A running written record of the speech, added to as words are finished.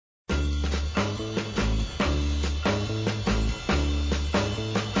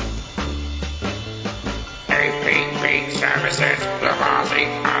Free services, Lavazzi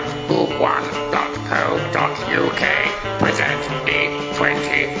and book1.co.uk present the 20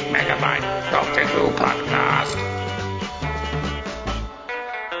 megabyte Doctor Who podcast.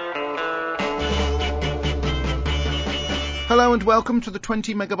 Hello and welcome to the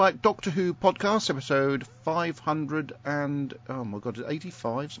 20 megabyte Doctor Who podcast, episode 500 and, oh my god,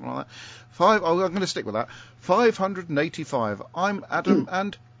 85, something like that. I'm going to stick with that. 585. I'm Adam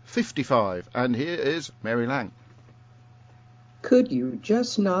and 55, and here is Mary Lang. Could you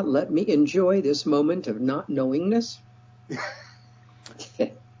just not let me enjoy this moment of not knowingness?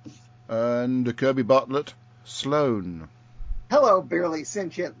 And Kirby Bartlett, Sloane. Hello, barely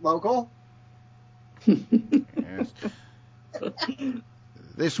sentient local. Yes.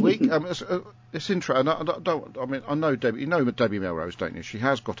 This week, it's interesting. I know Debbie. You know Debbie Melrose, don't you? She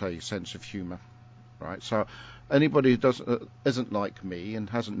has got a sense of humour, right? So anybody who isn't like me and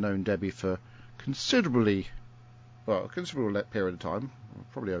hasn't known Debbie for a considerable period of time,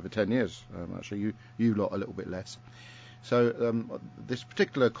 probably over 10 years. Actually, you lot a little bit less. So this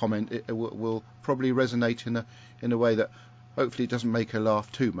particular comment will probably resonate in a way that hopefully doesn't make her laugh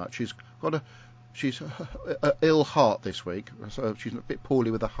too much. She's a ill heart this week, so she's a bit poorly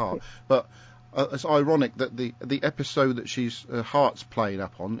with her heart. But it's ironic that the episode that she's heart's playing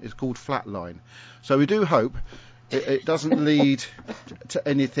up on is called Flatline. So we do hope it doesn't lead to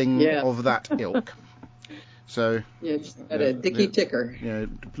anything of that ilk. So just got a dicky ticker. Yeah,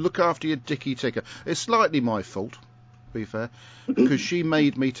 look after your dicky ticker. It's slightly my fault, to be fair, because she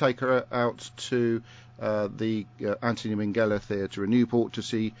made me take her out to the Anthony Minghella Theatre in Newport to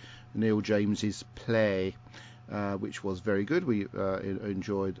see Neil James's play, which was very good. We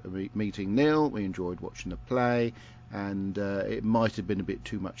enjoyed meeting Neil. We enjoyed watching the play, and it might have been a bit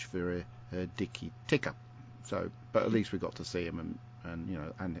too much for a dicky ticker. So, but at least we got to see him and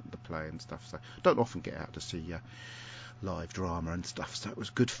the play and stuff. So, don't often get out to see live drama and stuff. So it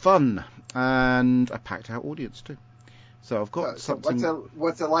was good fun, and a packed out audience too. So I've got something.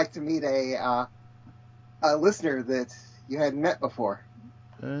 What's it like to meet a listener that you hadn't met before?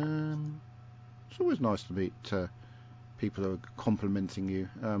 It's always nice to meet people who are complimenting you.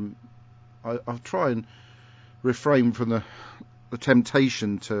 I'll try and refrain from the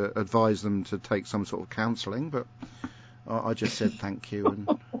temptation to advise them to take some sort of counselling, but I just said thank you, and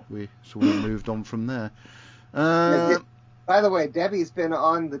we sort of moved on from there. By the way, Debbie's been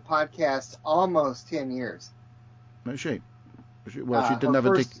on the podcast almost 10 years. No, she didn't have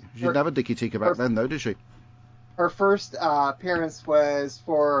a dicky ticker back then, though, did she? Her first appearance was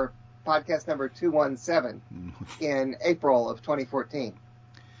for podcast number 217 in April of 2014.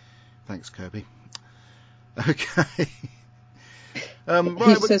 Thanks, Kirby. Okay.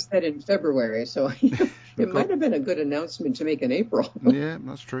 He says that in February, so it might have been a good announcement to make in April. Yeah,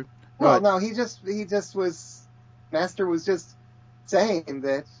 that's true. Well, right. No, he just was. Master was just saying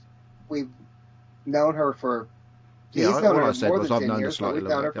that we've known her for. Yeah, what I said was I've known her slightly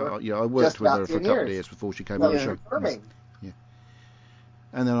longer. I worked with her for a couple of years before she came on the show. Yeah.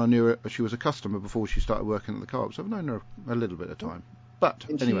 And then I knew her, she was a customer before she started working at the co-op, so I've known her a little bit of time. But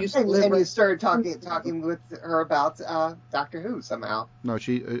anyway. And you started talking with her about Doctor Who somehow. No,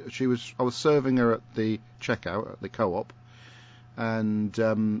 she was. I was serving her at the checkout at the co-op, and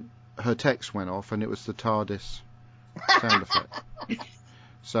her text went off, and it was the TARDIS sound effect.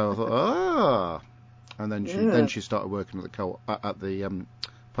 So I thought, and then she started working at the co-op at the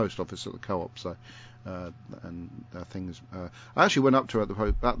post office at the co-op. So things. I actually went up to her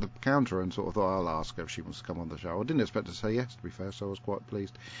at the counter and sort of thought I'll ask her if she wants to come on the show. I didn't expect her to say yes, to be fair, so I was quite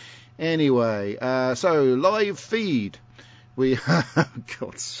pleased. Anyway, so live feed. We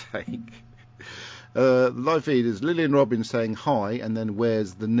God's sake. Live feed is Lillian Robbins saying hi, and then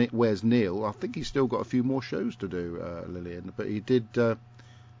where's Neil? I think he's still got a few more shows to do, Lillian, but he did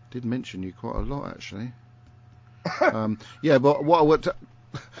mention you quite a lot actually. But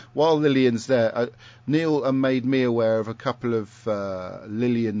while Lillian's there, Neil made me aware of a couple of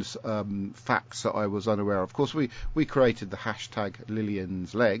Lillian's facts that I was unaware of. Of course, we created the hashtag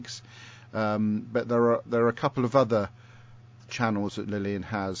Lillian's Legs, but there are a couple of other channels that Lillian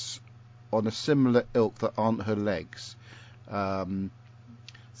has on a similar ilk that aren't her legs. So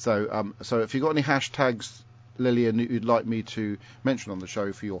if you've got any hashtags, Lillian, you'd like me to mention on the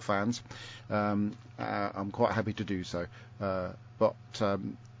show for your fans, I'm quite happy to do so. But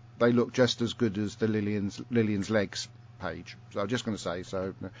they look just as good as the Lillian's Legs page. So I'm just going to say,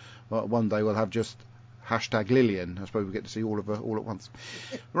 so one day we'll have just hashtag Lillian. I suppose we get to see all of her all at once.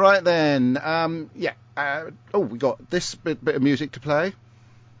 Right then, we got this bit of music to play.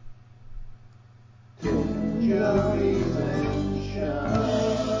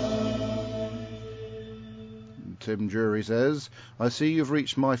 Tim Jury says, I see you've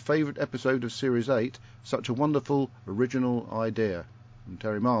reached my favourite episode of Series 8. Such a wonderful, original idea. And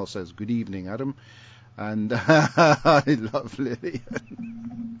Terry Miles says, good evening, Adam. And I love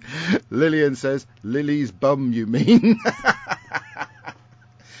Lillian. Lillian says, Lily's bum, you mean?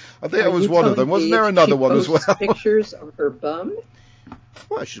 I think that was one of them. Wasn't there another one as well? Pictures of her bum?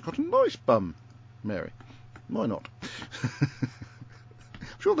 Well, she's got a nice bum, Mary. Why not?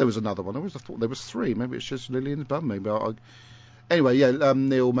 I'm sure there was another one. I thought there was three. Maybe it's just Lillian's bum. Maybe. Anyway, yeah.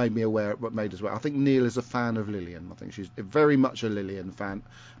 Neil made me aware. Made as well. I think Neil is a fan of Lillian. I think she's very much a Lillian fan,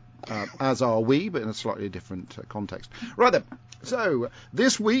 as are we, but in a slightly different context. Right then. So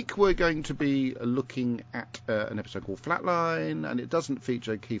this week we're going to be looking at an episode called Flatline, and it doesn't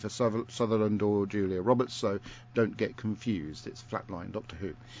feature Kiefer Sutherland or Julia Roberts, so don't get confused. It's Flatline, Doctor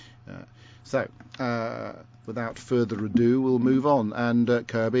Who. So without further ado, we'll move on. And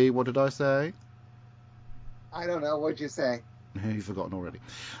Kirby, what did I say? I don't know. What'd you say? You've forgotten already.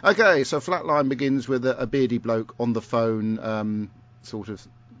 Okay, so Flatline begins with a beardy bloke on the phone, sort of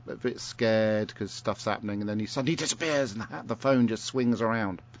a bit scared because stuff's happening, and then he suddenly disappears and the phone just swings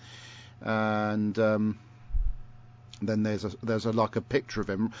around, and then there's like a picture of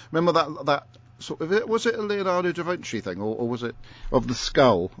him. Remember that sort of, was it a Leonardo da Vinci thing, or was it of the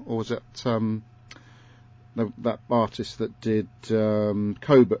skull, or was it that artist that did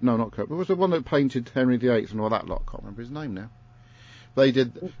Coburn? No, not Coburn. It was the one that painted Henry VIII and all that lot. I can't remember his name now. They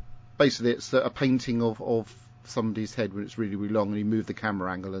did, basically it's a painting of somebody's head when it's really, really long, and you move the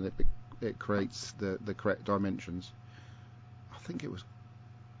camera angle and it creates the correct dimensions. I think it was...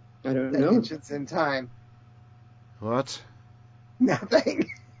 I don't know. Dimensions in time. What? Nothing.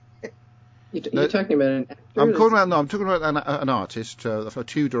 You're talking about an actor? I'm talking about an artist, a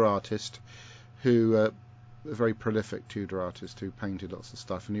Tudor artist, who... a very prolific Tudor artist who painted lots of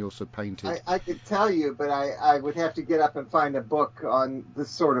stuff, and he also painted... I could tell you, but I would have to get up and find a book on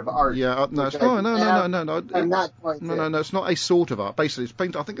this sort of art. Yeah, no, it's not. No. I'm not going to. No, it's not a sort of art. Basically, it's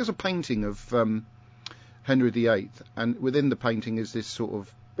paint. I think there's a painting of Henry VIII, and within the painting is this sort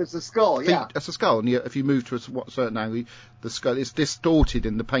of... It's a skull, yeah. It's a skull, and if you move to a certain angle, the skull is distorted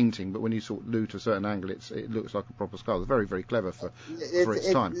in the painting, but when you sort of move to a certain angle, it looks like a proper skull. It's very, very clever for its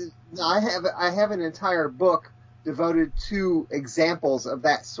time. I have an entire book devoted to examples of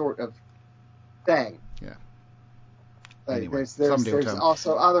that sort of thing. Yeah. Anyway, there's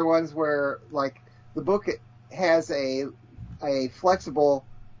also other ones where, like, the book has a flexible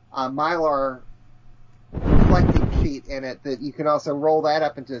mylar reflecting sheet in it that you can also roll that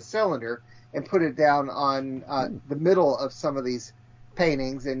up into a cylinder and put it down on the middle of some of these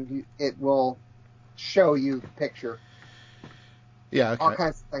paintings, and it will show you the picture. Yeah, okay. All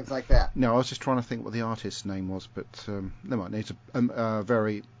kinds of things like that. No, I was just trying to think what the artist's name was, but never mind. It's a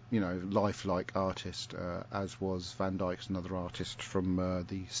very, lifelike artist, as was Van Dyck's another artist from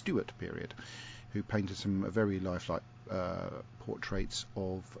the Stuart period, who painted some very lifelike portraits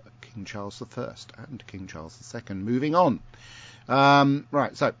of King Charles I and King Charles II. Moving on.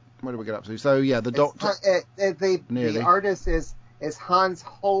 Right, so where do we get up to? So, yeah, the Doctor... the artist is Hans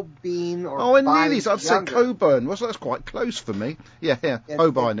Holbein or... Oh, and nearly, I'd say Coburn. Well, that's quite close for me. Yeah,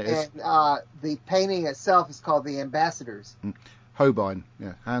 Holbein it is. And the painting itself is called The Ambassadors. Holbein,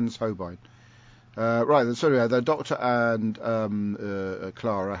 yeah, Hans Holbein. Right, so yeah, the Doctor and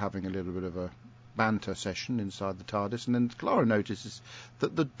Clara having a little bit of a banter session inside the TARDIS, and then Clara notices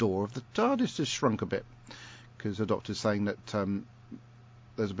that the door of the TARDIS has shrunk a bit, because the Doctor's saying that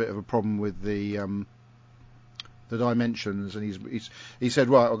there's a bit of a problem with the dimensions, and he said,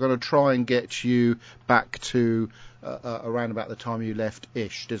 right, I'm going to try and get you back to around about the time you left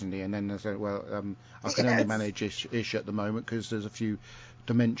ish, didn't he? And then they said, well, I can only manage ish at the moment because there's a few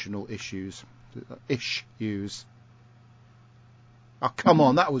dimensional issues. Issues. Oh, come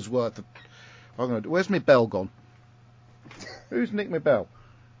on, that was worth it. Where's my bell gone? Who's nicked my bell?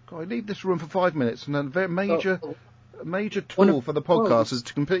 God, I leave this room for 5 minutes, and a very major tool for the podcast has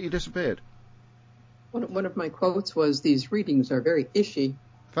completely disappeared. One of my quotes was, "These readings are very ishy."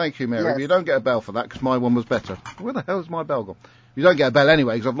 Thank you, Mary. Yes. But you don't get a bell for that, because my one was better. Where the hell's my bell gone? You don't get a bell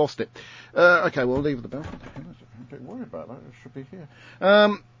anyway, because I've lost it. Okay, we'll leave the bell. Don't worry about that. It should be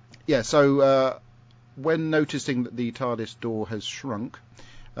here. So when noticing that the TARDIS door has shrunk,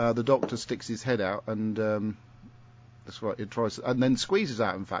 the Doctor sticks his head out, and that's right, it tries, and then squeezes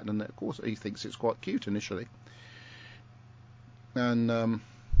out, in fact, and of course he thinks it's quite cute initially. And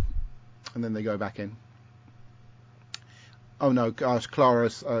then they go back in. Oh no, Clara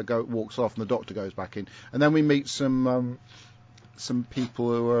walks off and the Doctor goes back in. And then we meet some people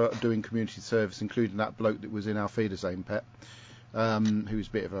who are doing community service, including that bloke that was in Our Feeder's Aim Pet, who's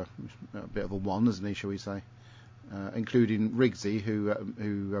a bit of a one, isn't he, shall we say? including Rigsy, who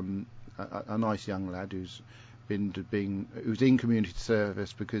a nice young lad who's who's in community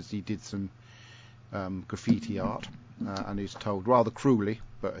service because he did some graffiti art, and he's told rather cruelly,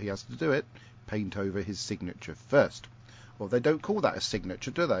 but he has to do it, paint over his signature first. Well, they don't call that a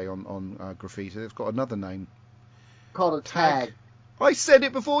signature, do they, on graffiti? It's got another name. Called a tag. I said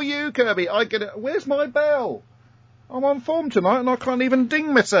it before you, Kirby. I get it. Where's my bell? I'm on form tonight, and I can't even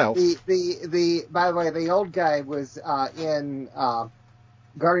ding myself. By the way, the old guy was in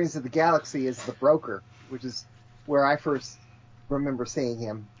Guardians of the Galaxy as the broker, which is where I first remember seeing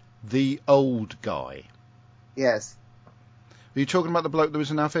him. The old guy. Yes. Are you talking about the bloke that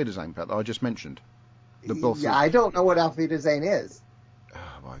was in Auf Wiedersehen, Pat, that I just mentioned? The boss. Yeah, I don't know what Auf Wiedersehen is.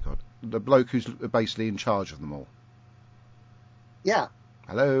 Oh my God! The bloke who's basically in charge of them all. Yeah.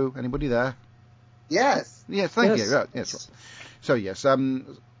 Hello, anybody there? Yes. Yes, thank you. Right, yes. Right. So yes,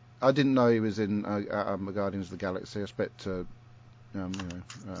 I didn't know he was in Guardians of the Galaxy. I expect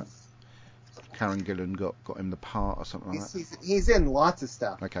Karen Gillan got him the part or something like that. He's in lots of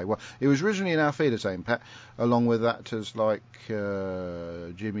stuff. Okay, well, he was originally in Auf Wiedersehen, Pat, along with actors like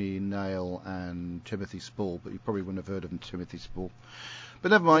Jimmy Nail and Timothy Spall, but you probably wouldn't have heard of him, Timothy Spall. But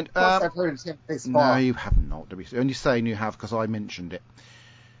never mind. Of course I've heard of Timothy Spall. No, you have not. You're only saying you have because I mentioned it.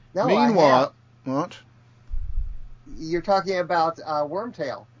 No, Meanwhile, what? You're talking about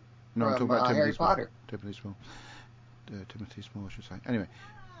Wormtail. No, I'm talking about Timothy Harry Spall. Potter. Timothy Spall. Timothy Spall, I should say. Anyway.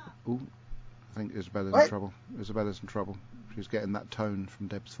 Ooh. I think Isabella's in trouble. Isabella's in trouble. She's getting that tone from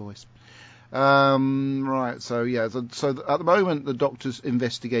Deb's voice. Right, so yeah, so at the moment the Doctor's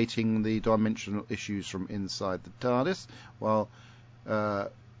investigating the dimensional issues from inside the TARDIS, while Clara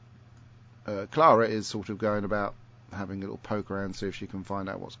is sort of going about having a little poke around, see if she can find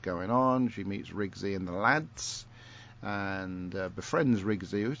out what's going on. She meets Rigsy and the lads, and befriends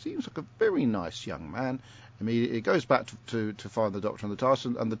Rigsy, who seems like a very nice young man. Immediately goes back to find the Doctor and the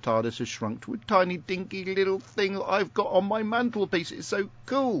TARDIS, and the TARDIS is shrunk to a tiny, dinky little thing that I've got on my mantelpiece. It's so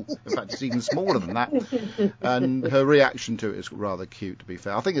cool. In fact, it's even smaller than that. And her reaction to it is rather cute, to be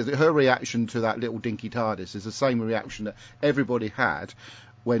fair. I think her reaction to that little dinky TARDIS is the same reaction that everybody had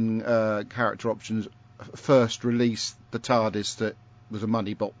when Character Options first released the TARDIS that was a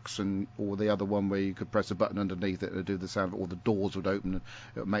money box, and or the other one where you could press a button underneath it and do the sound, or the doors would open and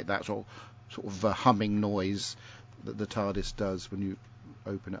it would make that sort of humming noise that the TARDIS does when you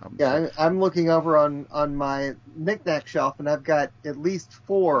open it up. Yeah, I'm looking over on my knick-knack shelf, and I've got at least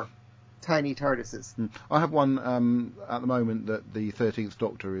 4 tiny TARDISes. I have one at the moment that the 13th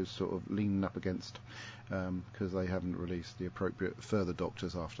Doctor is sort of leaning up against, because they haven't released the appropriate further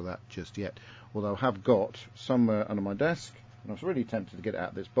Doctors after that just yet. Although I have got somewhere under my desk, and I was really tempted to get it out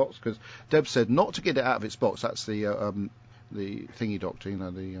of this box, because Deb said not to get it out of its box. That's the thingy Doctor,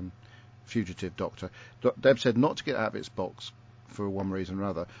 the fugitive Doctor. Deb said not to get it out of its box for one reason or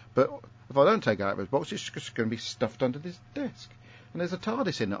other. But if I don't take it out of its box, it's just going to be stuffed under this desk. And there's a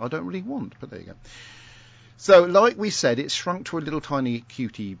TARDIS in it I don't really want, but there you go. So, like we said, it's shrunk to a little tiny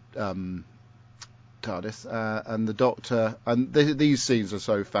cutie TARDIS, and the Doctor, and these scenes are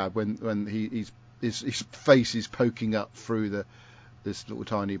so fab when his face is poking up through this little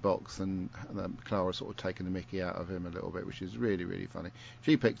tiny box, and Clara sort of taking the mickey out of him a little bit, which is really, really funny.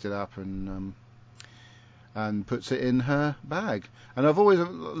 She picks it up and puts it in her bag. And I've always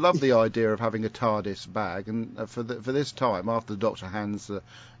loved the idea of having a TARDIS bag, and for this time, after the Doctor hands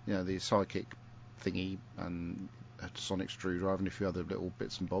the psychic thingy and a sonic screwdriver and a few other little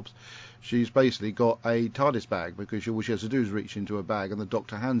bits and bobs, she's basically got a TARDIS bag, because all she has to do is reach into a bag and the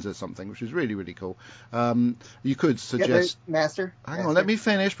Doctor hands her something, which is really, really cool. You could suggest... Master? Hang on, let me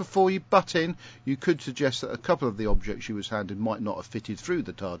finish before you butt in. You could suggest that a couple of the objects she was handed might not have fitted through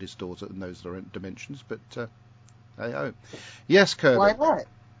the TARDIS doors in those dimensions, but hey-ho. Yes, Kirby? Why not?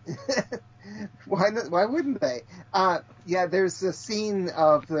 Why wouldn't they? Yeah, there's a scene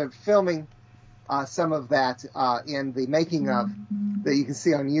of the filming some of that in the making of that you can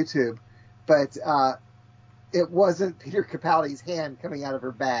see on YouTube, but it wasn't Peter Capaldi's hand coming out of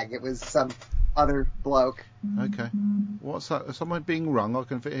her bag. It was some other bloke. Okay. What's that? Is someone being rung? I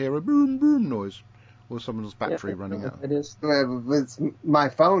can hear a boom boom noise, or someone's battery running out. It is. My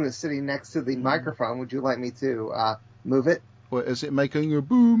phone is sitting next to the microphone. Would you like me to move it? Well, is it making a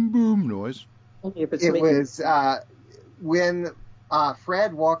boom boom noise? It was when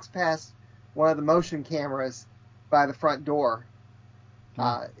Fred walks past one of the motion cameras by the front door.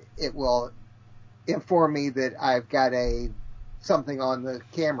 It will inform me that I've got something on the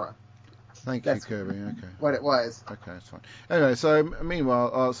camera. Thank you, Kirby. Okay. What it was. Okay, that's fine. Anyway, so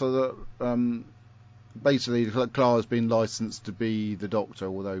meanwhile, basically Clara's been licensed to be the Doctor,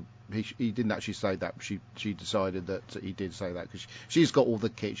 although he didn't actually say that. She decided that he did say that because she's got all the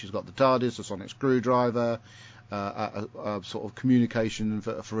kit. She's got the TARDIS, the sonic screwdriver, a sort of communication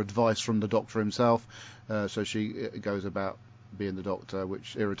for advice from the Doctor himself. So she goes about being the Doctor,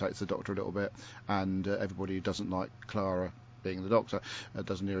 which irritates the Doctor a little bit, and everybody who doesn't like Clara being the Doctor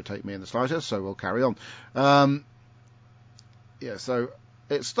doesn't irritate me in the slightest. So we'll carry on. So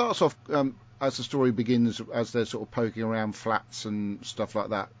it starts off as the story begins, as they're sort of poking around flats and stuff like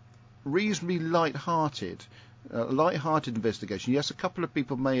that. Reasonably light-hearted investigation. Yes, a couple of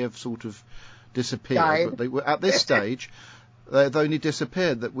people may have sort of disappeared, but they were at this stage. They've only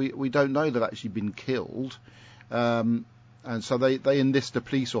disappeared. That we don't know they've actually been killed, and so they enlist a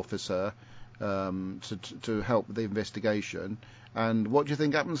police officer to help with the investigation. And what do you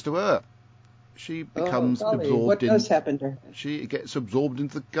think happens to her? She becomes absorbed. What does happen to her? She gets absorbed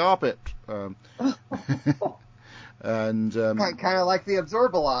into the carpet, and kind of like the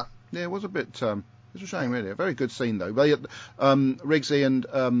Absorbaloff. Yeah, it was a bit. It's a shame, really. A very good scene, though. Rigsy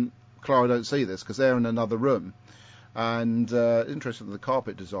and Clara don't see this because they're in another room, and interesting that the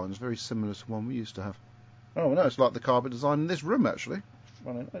carpet design is very similar to one we used to have. Oh no, it's like the carpet design in this room, actually.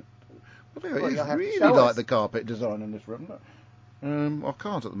 It's really like the carpet design in this room. I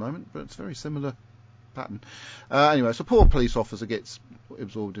can't at the moment, but it's a very similar pattern. Anyway, so poor police officer gets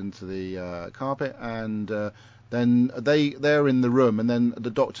absorbed into the carpet, and then they're in the room, and then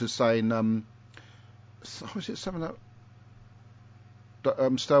the Doctor's saying, is it something like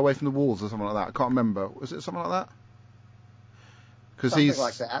stay away from the walls or something like that? I can't remember. Was it something like that? Because he's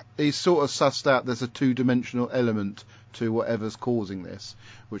sort of sussed out there's a two-dimensional element to whatever's causing this,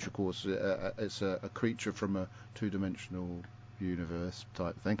 which of course it's a creature from a two-dimensional universe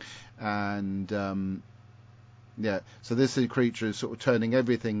type thing, and so this creature is sort of turning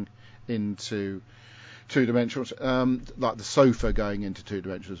everything into two dimensions, like the sofa going into two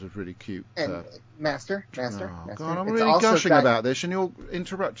dimensions was really cute. And Master. God, I'm really gushing about this, and you're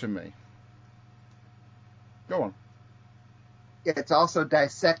interrupting me. Go on. Yeah, it's also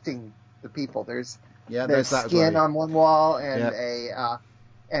dissecting the people. There's skin on one wall and a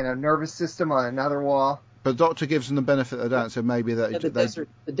nervous system on another wall. But the Doctor gives them the benefit of the doubt, so maybe that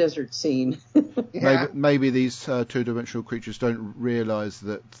the desert scene. maybe these two-dimensional creatures don't realise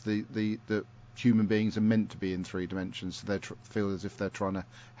that the human beings are meant to be in three dimensions, so they feel as if they're trying to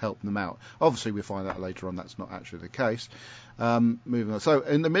help them out. Obviously, we find out later on that's not actually the case. Moving on. So,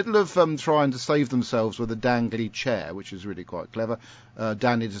 in the middle of trying to save themselves with a dangly chair, which is really quite clever,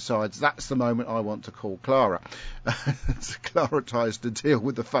 Danny decides that's the moment I want to call Clara. So Clara tries to deal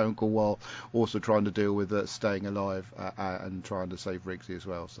with the phone call while also trying to deal with staying alive and trying to save Rigsy as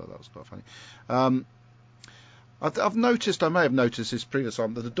well. So that was quite funny. I've noticed, I may have noticed this previous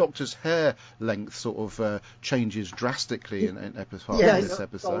time, that the Doctor's hair length sort of changes drastically in episode. This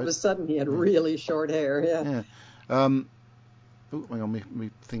episode. All of a sudden he had really short hair. Yeah. Hang on, my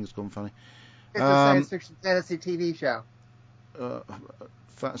thing's gone funny. It's a science fiction fantasy TV show.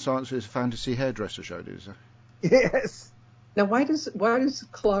 Science fantasy hairdresser show, did you say? Yes. Now, why does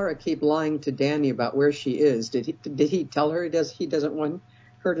Clara keep lying to Danny about where she is? Did he tell her he doesn't want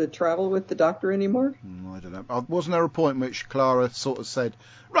her to travel with the Doctor anymore? I don't know. Wasn't there a point in which Clara sort of said,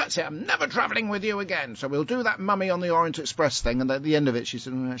 right, so I'm never travelling with you again, so we'll do that Mummy on the Orient Express thing, and at the end of it she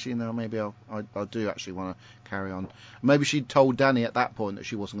said, actually no, maybe I do actually want to carry on. Maybe she'd told Danny at that point that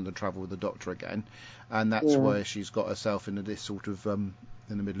she wasn't going to travel with the Doctor again, and that's where she's got herself into this sort of in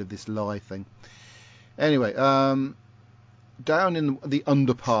the middle of this lie thing. Anyway, down in the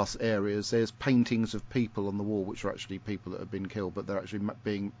underpass areas, there's paintings of people on the wall, which are actually people that have been killed, but they're actually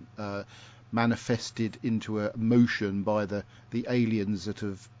being manifested into a motion by the aliens that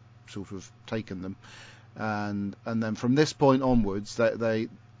have sort of taken them, and then from this point onwards, they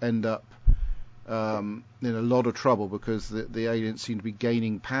end up in a lot of trouble because the aliens seem to be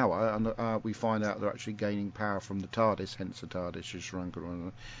gaining power, and we find out they're actually gaining power from the TARDIS, hence the TARDIS is shrunk,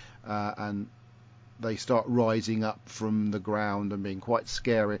 and they start rising up from the ground and being quite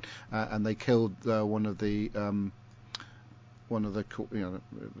scary, and they killed one of the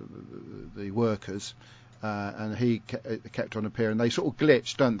the workers, and he kept on appearing. They sort of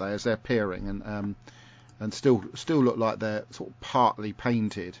glitch, don't they, as they're appearing, and still look like they're sort of partly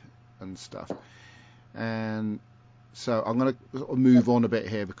painted and stuff. And so I'm going to sort of move on a bit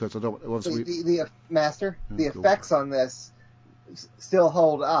here because I don't. The Master, the effects on this still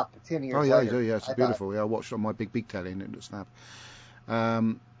hold up 10 years later. Oh, yeah, they do, yeah. It's beautiful. Yeah, I watched it on my big telly and it looks snap.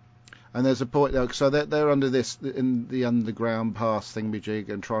 And there's a point, so they're under this, in the underground pass thingamajig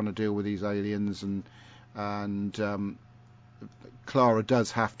and trying to deal with these aliens, and Clara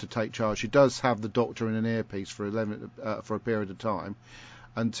does have to take charge. She does have the Doctor in an earpiece for a period of time,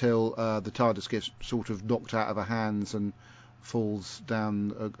 until the TARDIS gets sort of knocked out of her hands and falls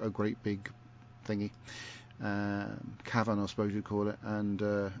down a great big thingy, cavern, I suppose you'd call it, and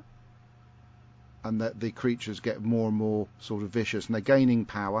that the creatures get more and more sort of vicious, and they're gaining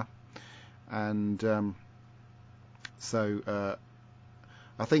power, and so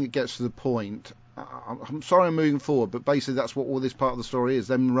I think it gets to the point. I'm sorry I'm moving forward, but basically that's what all this part of the story is,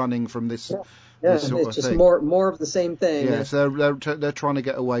 them running from this. Yeah, this sort it's of just thing. more of the same thing. Yeah, so they're trying to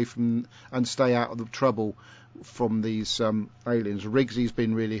get away from and stay out of the trouble from these aliens. Riggsy's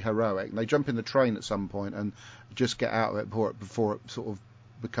been really heroic. They jump in the train at some point and just get out of it before it sort of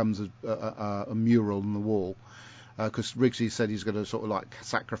becomes a mural on the wall. Because Rigsy said he's going to sort of like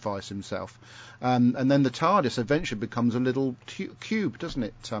sacrifice himself. And then the TARDIS eventually becomes a little cube, doesn't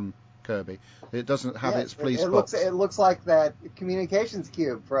it, Kirby? It doesn't have its police box. It looks like that communications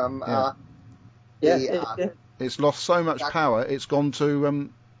cube from... It's lost so much power, it's gone to...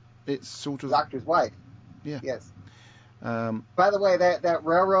 it's sort of... Doctor's wife. Yeah. Yes. By the way, that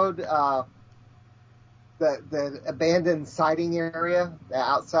railroad... the abandoned siding area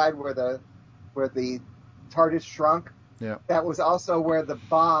outside where the TARDIS shrunk. Yeah. That was also where the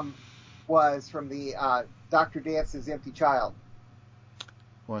bomb was from the Dr. Dance's Empty Child.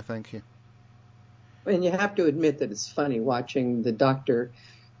 Why, thank you. And you have to admit that it's funny watching the Doctor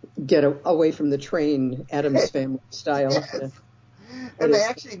get away from the train, Addams Family style. Yes. Yeah. And they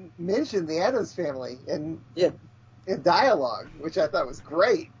actually mentioned the Addams Family in dialogue, which I thought was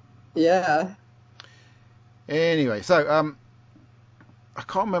great. Yeah. Anyway, so I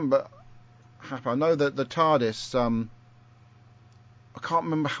can't remember. I know that the TARDIS. I can't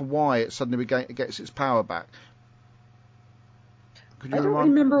remember why it suddenly gets its power back. I don't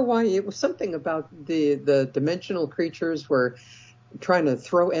remember why. It was something about the dimensional creatures were trying to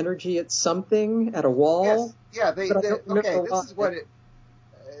throw energy at something, at a wall. Yes. Yeah. This is what it.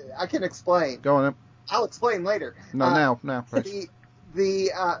 I can explain. Go on then. I'll explain later. No, now.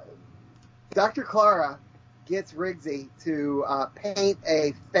 The Dr. Clara gets Rigsy to paint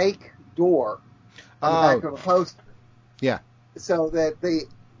a fake door on the back of a poster. Yeah. So that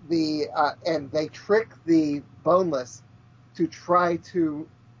and they trick the Boneless to try to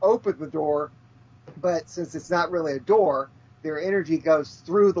open the door, but since it's not really a door, their energy goes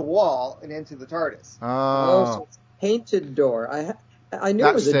through the wall and into the TARDIS. So it's a painted door. I knew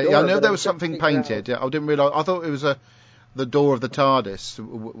it was a door. I knew there was something painted. I didn't realise. I thought it was the door of the TARDIS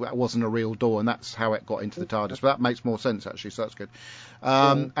wasn't a real door, and that's how it got into the TARDIS. But that makes more sense, actually, so that's good.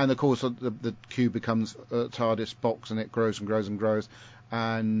 And, of course, the cube becomes a TARDIS box, and it grows and grows and grows.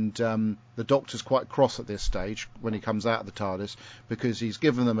 And the Doctor's quite cross at this stage when he comes out of the TARDIS, because he's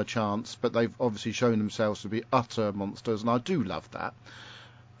given them a chance, but they've obviously shown themselves to be utter monsters, and I do love that.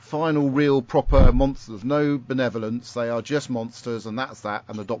 Final, real, proper monsters. No benevolence. They are just monsters, and that's that.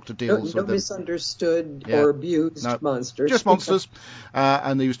 And the Doctor deals with them. No misunderstood or abused monsters. Just monsters.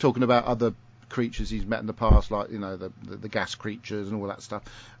 And he was talking about other creatures he's met in the past, like the gas creatures and all that stuff.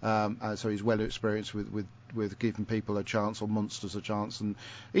 So he's well experienced with giving people a chance or monsters a chance, and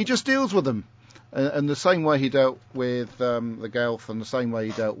he just deals with them. And the same way he dealt with the Gelth, and the same way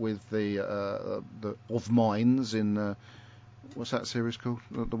he dealt with the Of Minds in. What's that series called?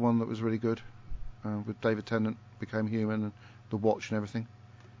 The one that was really good with David Tennant became human and the Watch and everything.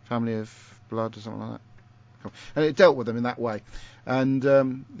 Family of Blood or something like that. Cool. And it dealt with them in that way. And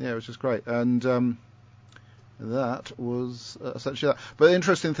it was just great. And that was essentially that. But the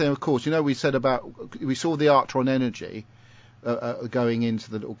interesting thing, of course, we said we saw the Artron energy going into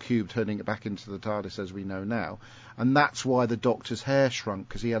the little cube, turning it back into the TARDIS as we know now. And that's why the Doctor's hair shrunk,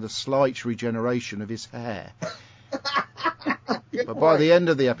 because he had a slight regeneration of his hair. But by the end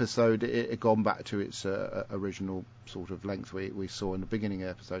of the episode, it had gone back to its original sort of length we saw in the beginning of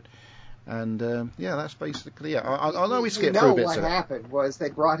the episode. And, that's basically it. I know we skipped through bits of it. What happened was they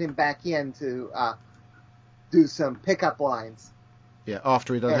brought him back in to do some pickup lines. Yeah,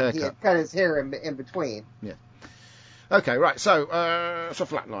 after he'd had a haircut. He had cut his hair in between. Yeah. Okay, right, so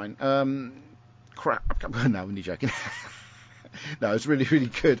Flatline. Crap. No, I'm only joking. No, it's really, really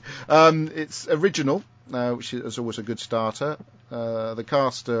good. It's original, which is always a good starter. The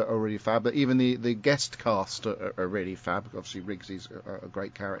cast are really fab, but even the guest cast are really fab. Obviously, Riggsy's a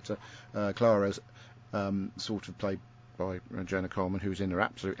great character. Clara's sort of played by Jenna Coleman, who's in her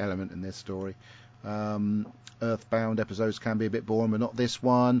absolute element in this story. Earthbound episodes can be a bit boring, but not this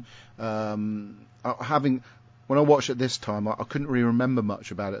one. When I watched it this time, I couldn't really remember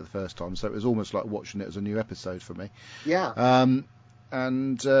much about it the first time, so it was almost like watching it as a new episode for me. Yeah.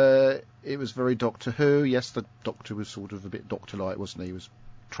 And it was very Doctor Who. Yes, the Doctor was sort of a bit Doctor-like, wasn't he? He was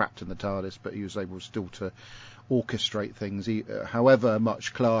trapped in the TARDIS, but he was able still to orchestrate things. However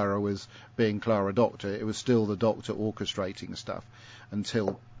much Clara was being Clara Doctor, it was still the Doctor orchestrating stuff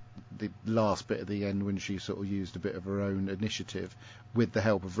until the last bit at the end when she sort of used a bit of her own initiative with the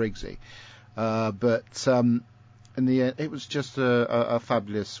help of Rigsy. But in the end, it was just a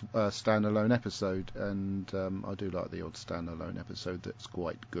fabulous standalone episode, and I do like the odd standalone episode that's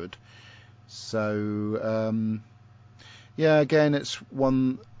quite good. So, yeah, again, it's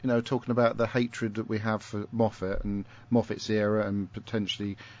one, talking about the hatred that we have for Moffat and Moffat's era and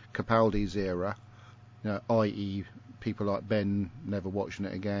potentially Capaldi's era, i.e. people like Ben never watching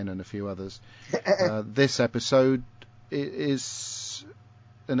it again and a few others. This episode is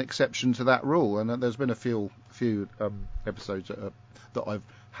an exception to that rule, and there's been a few episodes that I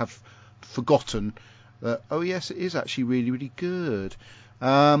have forgotten that, oh yes, it is actually really, really good.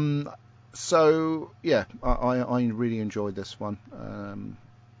 So yeah, I really enjoyed this one.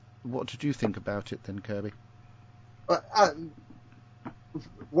 What did you think about it then, Kirby?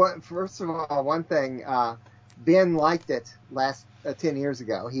 First of all, one thing, Ben liked it 10 years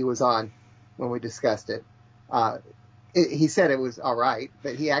ago. He was on when we discussed it. He said it was all right,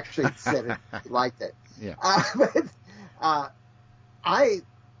 but he actually said he liked it. Yeah.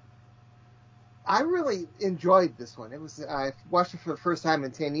 I really enjoyed this one. I watched it for the first time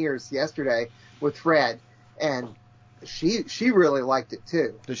in 10 years yesterday with Fred, and she really liked it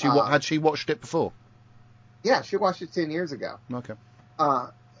too. Had she watched it before? Yeah, she watched it 10 years ago. Okay.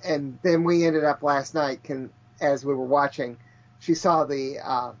 And then we ended up last night, as we were watching, she saw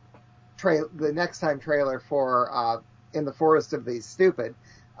the next time trailer for In the Forest of the Stupid,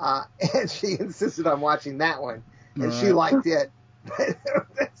 and she insisted on watching that one, and she liked it.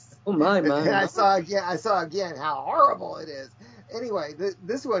 Oh my! And I saw again how horrible it is. Anyway,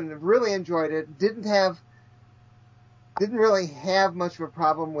 this one, really enjoyed it. Didn't really have much of a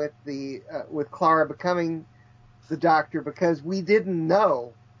problem with with Clara becoming the Doctor, because we didn't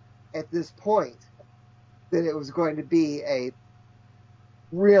know at this point that it was going to be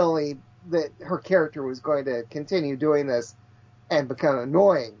that her character was going to continue doing this and become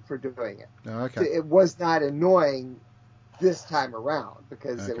annoying for doing it. Oh, okay. It was not annoying this time around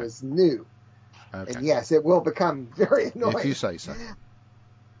because it was new. Okay. And yes, it will become very annoying. If you say so.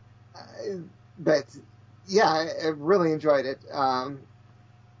 But yeah, I really enjoyed it.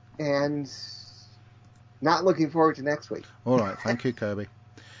 And not looking forward to next week. All right. Thank you, Kirby.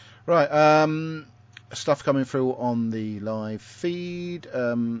 Right. Stuff coming through on the live feed.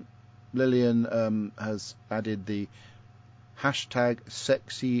 Lillian has added the hashtag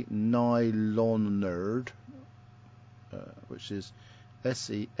sexy nylon nerd, which is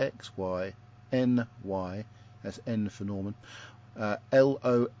SEXYNY, that's N for Norman,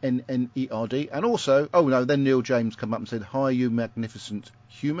 LONNERD, and also, then Neil James come up and said, hi you magnificent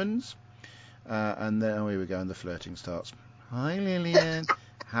humans, and then, here we go, and the flirting starts. Hi Lillian,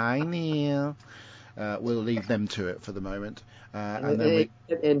 hi Neil. We'll leave them to it for the moment.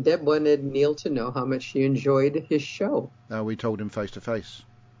 And Deb wanted Neil to know how much she enjoyed his show. We told him face to face.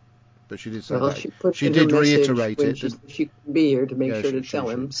 But she did say well, that. She did reiterate it. She couldn't be here to make sure to tell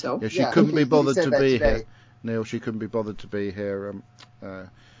him. So she couldn't be bothered to be here. Neil, she couldn't be bothered to be here.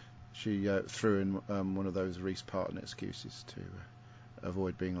 She threw in one of those Reese Parton excuses to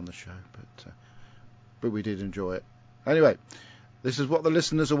avoid being on the show. But we did enjoy it. Anyway, this is what the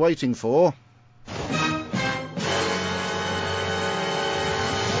listeners are waiting for.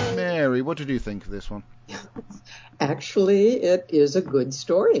 Mary, what did you think of this one? Actually, it is a good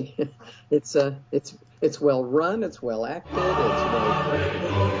story. It's well run. It's well acted. It's well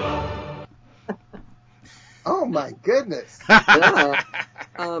directed. Oh my goodness! Yeah.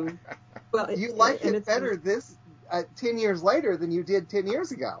 Well, you liked it better 10 years later than you did 10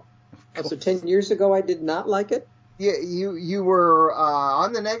 years ago. So 10 years ago, I did not like it. Yeah, you were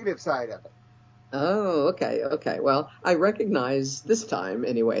on the negative side of it. Oh, okay. Well, I recognize this time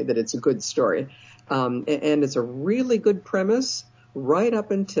anyway that it's a good story, and it's a really good premise right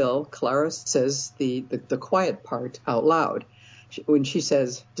up until Clara says the quiet part out loud when she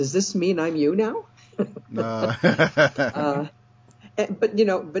says, "Does this mean I'm you now?" No. But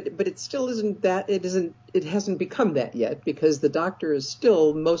it still isn't that. It hasn't become that yet, because the Doctor is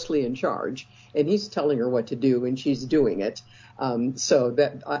still mostly in charge, and he's telling her what to do, and she's doing it. So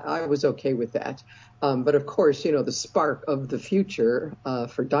that I was okay with that. But of course, the spark of the future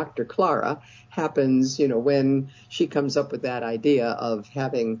for Dr. Clara happens, when she comes up with that idea of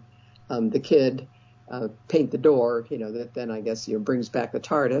having the kid paint the door. That then I guess brings back the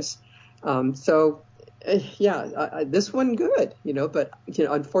TARDIS. This one good, but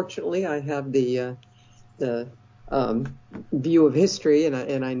unfortunately I have the view of history,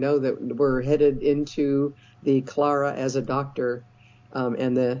 and I know that we're headed into the Clara as a doctor,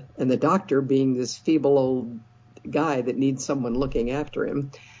 and the doctor being this feeble old guy that needs someone looking after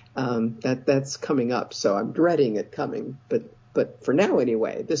him. That's coming up, so I'm dreading it coming. But for now,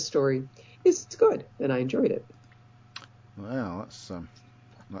 anyway, this story is good, and I enjoyed it. Well, that's and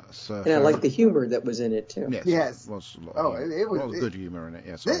I like the humor that was in it too. Yes. It was a lot of good humor in it.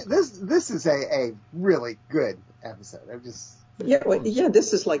 Yes. This is a really good episode.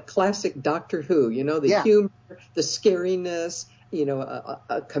 This is like classic Doctor Who. The humor, the scariness.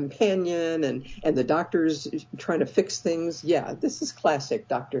 A companion and the doctor's trying to fix things. Yeah, this is classic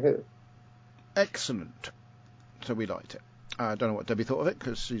Doctor Who. Excellent. So we liked it. I don't know what Debbie thought of it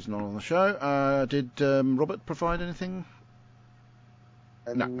because she's not on the show. Did Robert provide anything?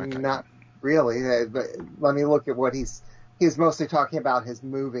 No, okay. Not really. But let me look at what he's mostly talking about his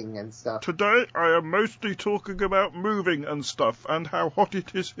moving and stuff. Today I am mostly talking about moving and stuff and how hot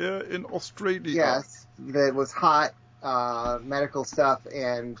it is here in Australia. Yes, it was hot. Medical stuff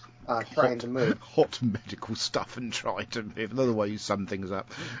and trying to move. Hot medical stuff and trying to move. Another way you sum things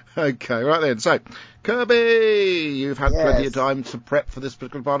up. Okay, right then. So, Kirby, you've had plenty of time to prep for this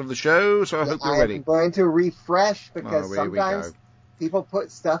particular part of the show, so I hope you're ready. I'm going to refresh because sometimes people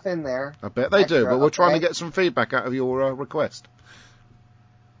put stuff in there. I bet they do, but we're trying to get some feedback out of your request.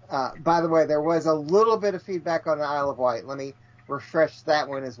 By the way, there was a little bit of feedback on the Isle of Wight. Let me refresh that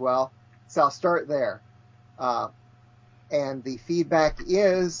one as well. So I'll start there. And the feedback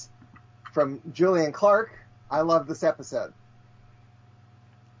is from Julian Clark. I love this episode.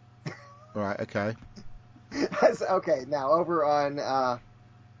 Right, okay. Okay, now over on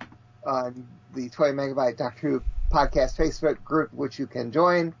the 20 Megabyte Doctor Who podcast Facebook group, which you can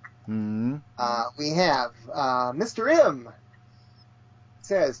join, we have Mr. M.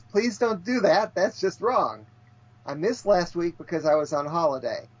 Says, please don't do that. That's just wrong. I missed last week because I was on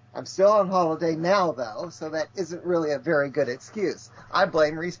holiday. I'm still on holiday now, though, so that isn't really a very good excuse. I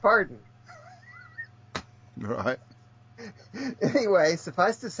blame Reese Pardon. Right. Anyway,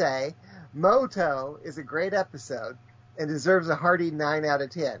 suffice to say, Moto is a great episode and deserves a hearty 9 out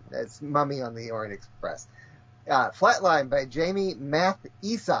of 10. That's Mummy on the Orient Express. Flatline by Jamie Math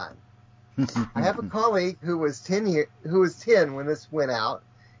Eson. I have a colleague who was 10 when this went out.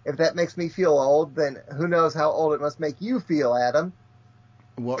 If that makes me feel old, then who knows how old it must make you feel, Adam.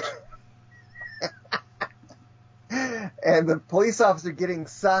 What? And the police officer getting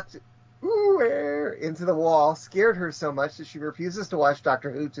sucked into the wall scared her so much that she refuses to watch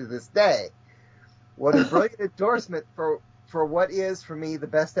Doctor Who to this day. What a brilliant endorsement for what is, for me, the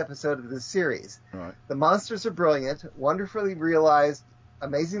best episode of this series. Right. The monsters are brilliant, wonderfully realized,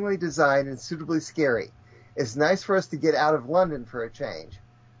 amazingly designed, and suitably scary. It's nice for us to get out of London for a change.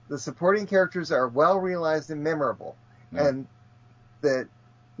 The supporting characters are well realized and memorable. Yeah. And the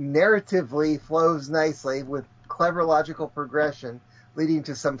narratively flows nicely with clever logical progression leading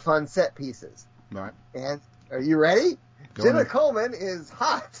to some fun set pieces. Right. And are you ready? Jenna Coleman is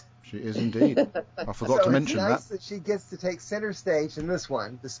hot. She is indeed. I forgot to mention that. It's nice that she gets to take center stage in this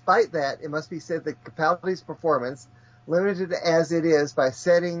one. Despite that, it must be said that Capaldi's performance, limited as it is by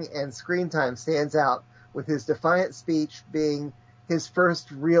setting and screen time, stands out, with his defiant speech being his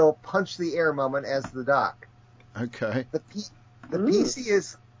first real punch-the-air moment as the Doc. Okay. The PC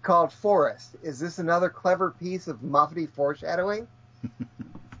is called Forest. Is this another clever piece of Moffat foreshadowing?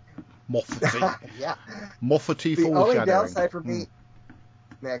 Moffat. Yeah. Moffat foreshadowing. The only downside for me...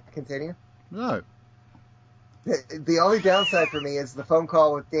 May I continue? No. The only downside for me is the phone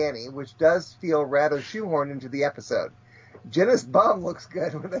call with Danny, which does feel rather shoehorned into the episode. Jenna's bum looks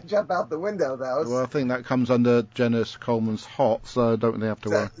good when they jump out the window, though. Well, I think that comes under Jenna Coleman's hot, so don't really have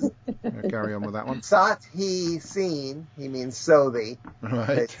to carry on with that one. Sat he seen, he means so thee.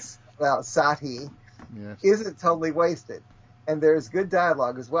 Right. Well, sat he isn't totally wasted. And there's good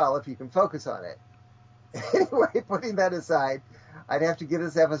dialogue as well if you can focus on it. Anyway, putting that aside, I'd have to give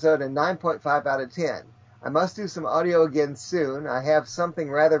this episode a 9.5 out of 10. I must do some audio again soon. I have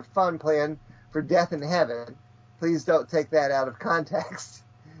something rather fun planned for Death in Heaven. Please don't take that out of context.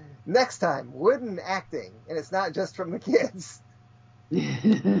 Next time, wooden acting, and it's not just from the kids.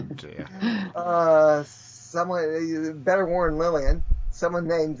 Dear. Someone, better warn Lillian, someone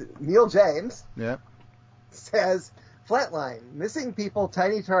named Neil James, says, Flatline, missing people,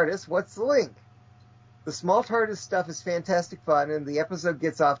 tiny TARDIS, what's the link? The small TARDIS stuff is fantastic fun, and the episode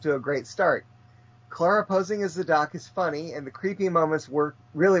gets off to a great start. Clara posing as the Doc is funny, and the creepy moments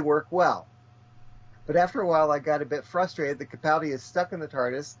really work well. But after a while, I got a bit frustrated that Capaldi is stuck in the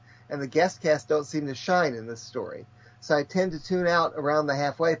TARDIS, and the guest cast don't seem to shine in this story. So I tend to tune out around the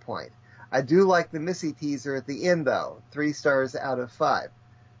halfway point. I do like the Missy teaser at the end, though. 3 stars out of 5.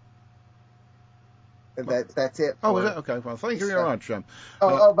 And that's it. Oh, is that okay? Well, thank you very much. By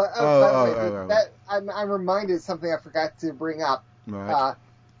the way, I'm reminded of something I forgot to bring up. Right.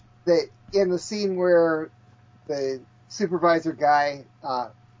 That in the scene where the supervisor guy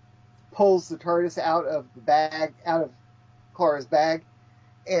pulls the TARDIS out of Clara's bag,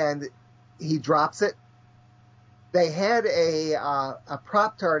 and he drops it. They had a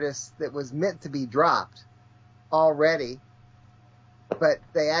prop TARDIS that was meant to be dropped already, but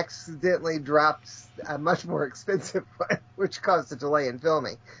they accidentally dropped a much more expensive one, which caused a delay in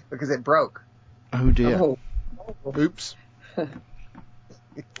filming because it broke. Oh dear. Oh. Oops.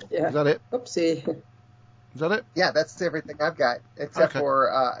 Yeah. Is that it? Oopsie. Is that it? Yeah, that's everything I've got, except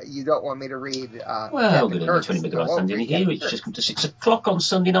for you don't want me to read. Well, good evening, 20 Megabytes Anthony here. It's just come to 6 o'clock on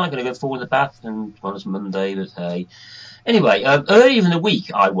Sunday night. I'm going to go forward in the bath, and well, it's Monday, but hey. Anyway, earlier in the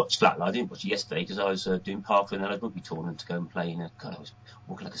week, I watched Flatline. I didn't watch it yesterday because I was doing Parkland and a rugby tournament to go and play. God, I was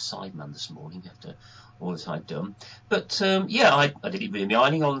walking like a sideman this morning after all that I'd done. But yeah, I did it with my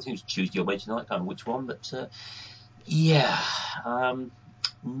ironing on. I think it was Tuesday or Wednesday night. I can't remember which one, but yeah.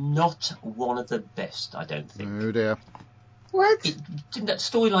 Not one of the best, I don't think. Oh dear. What? That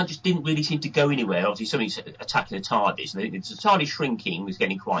storyline just didn't really seem to go anywhere. Obviously, somebody's attacking the TARDIS. The TARDIS shrinking was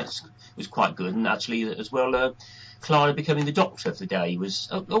quite good, and actually as well, Clara becoming the Doctor for the day was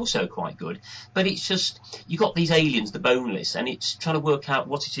also quite good. But it's just you got these aliens, the boneless, and it's trying to work out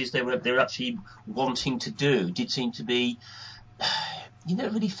what it is they're actually wanting to do. It did seem to be you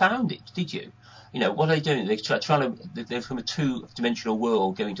never really found it, did you? You know, what are they doing? They're from a 2-dimensional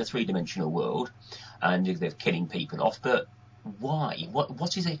world going to a 3-dimensional world, and they're killing people off. But why?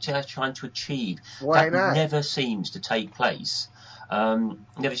 What is it they're trying to achieve? Why that not? never seems to take place. That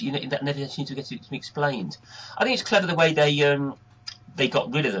never seems to get to be explained. I think it's clever the way they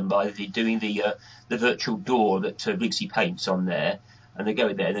got rid of them by doing the virtual door that Rigsy paints on there, and they go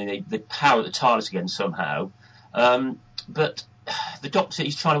in there and then they power the TARDIS again somehow. But the Doctor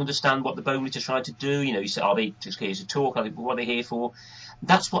is trying to understand what the boneless are trying to do. You know, you say, are they just here to talk? What are they here for?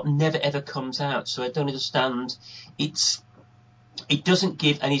 That's what never ever comes out. So I don't understand. It doesn't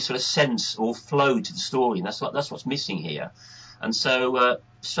give any sort of sense or flow to the story, and that's what's missing here. And so,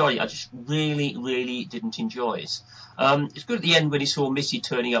 sorry, I just really, really didn't enjoy it. It's good at the end when he saw Missy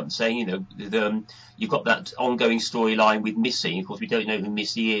turning up and saying, you know, you've got that ongoing storyline with Missy. Of course, we don't know who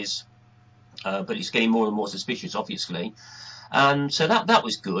Missy is, but it's getting more and more suspicious, obviously. And so that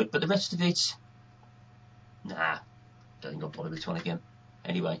was good, but the rest of it, don't think I'll bother with this one again.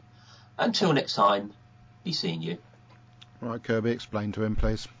 Anyway, until next time, be seeing you. Right, Kirby, explain to him,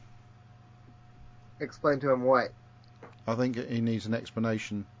 please. Explain to him what? I think he needs an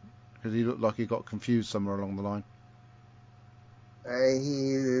explanation, because he looked like he got confused somewhere along the line.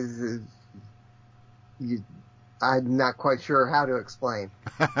 I'm not quite sure how to explain.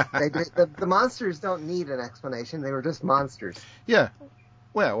 The monsters don't need an explanation. They were just monsters. Yeah.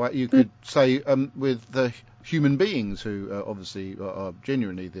 Well, you could say with the human beings who obviously are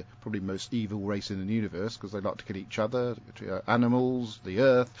genuinely the probably most evil race in the universe because they like to kill each other, animals, the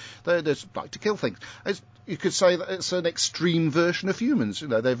earth. They just like to kill things. You could say that it's an extreme version of humans. You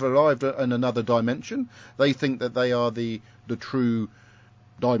know, they've arrived in another dimension. They think that they are the true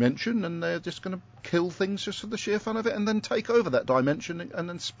dimension, and they're just going to kill things just for the sheer fun of it and then take over that dimension and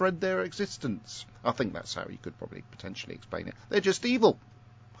then spread their existence. I think that's how you could probably potentially explain it. They're just evil.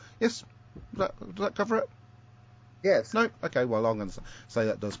 Yes? Does that cover it? Yes. No? Okay, well, I'm going to say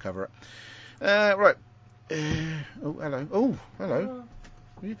that does cover it. Right. Oh, hello. Oh, hello. Where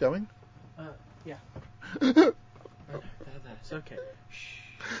are you going? Yeah. There, it's okay. Shh.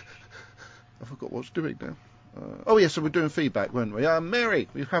 I forgot what I was doing now. Oh, yes, so we're doing feedback, weren't we? Mary,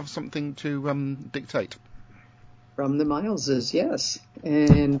 we have something to dictate. From the Mileses, yes.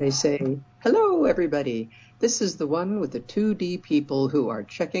 And they say, hello, everybody. This is the one with the 2D people who are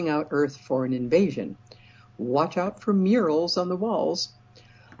checking out Earth for an invasion. Watch out for murals on the walls.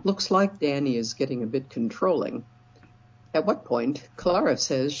 Looks like Danny is getting a bit controlling. At what point, Clara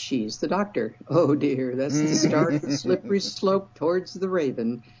says she's the Doctor. Oh, dear, that's the start of the slippery slope towards the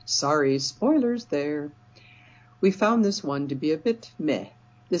Raven. Sorry, spoilers there. We found this one to be a bit meh.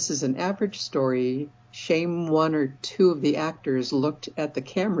 This is an average story. Shame 1 or 2 of the actors looked at the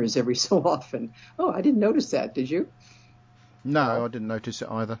cameras every so often. Oh, I didn't notice that, did you? No, I didn't notice it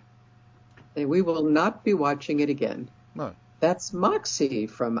either. We will not be watching it again. No. That's Moxie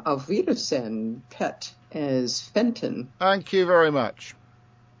from Auf Wiedersehen, Pet, as Fenton. Thank you very much.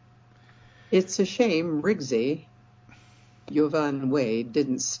 It's a shame Rigsy, Jovan Wade,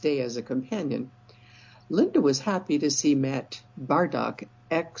 didn't stay as a companion. Linda was happy to see Matt Bardock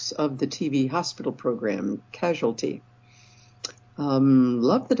X of the TV hospital program, Casualty.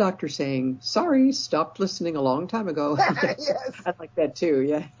 Love the doctor saying, sorry, stopped listening a long time ago. Yes. I like that too,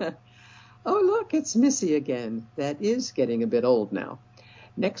 yeah. Oh, look, it's Missy again. That is getting a bit old now.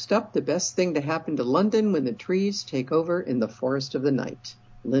 Next up, the best thing to happen to London when the trees take over in the forest of the night.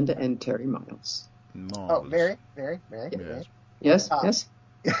 Linda and Terry Miles. Marvelous. Oh, Mary. Yes, yes.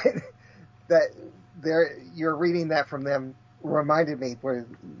 You're reading that from them reminded me where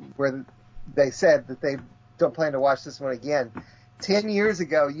they said that they don't plan to watch this one again. 10 years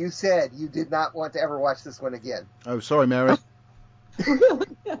ago, you said you did not want to ever watch this one again. Oh, sorry, Mary. Really?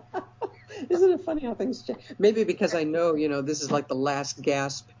 Isn't it funny how things change? Maybe because I know, this is like the last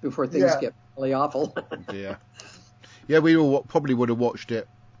gasp before things get really awful. Yeah, we all probably would have watched it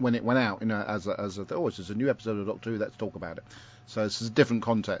when it went out, as this is a new episode of Doctor Who, let's talk about it. So this is a different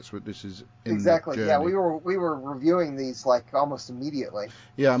context, but this is in exactly. The yeah, journey. we were reviewing these like almost immediately.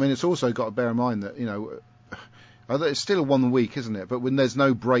 Yeah, I mean, it's also got to bear in mind that it's still 1 week, isn't it? But when there's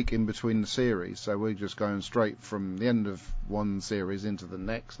no break in between the series, so we're just going straight from the end of one series into the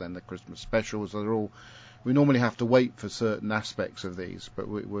next, then the Christmas specials. We normally have to wait for certain aspects of these, but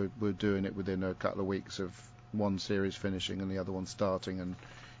we're doing it within a couple of weeks of one series finishing and the other one starting, and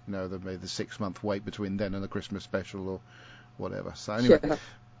there may be the 6-month wait between then and the Christmas special or whatever. So anyway,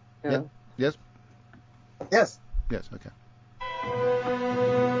 Yeah. Yes. Okay.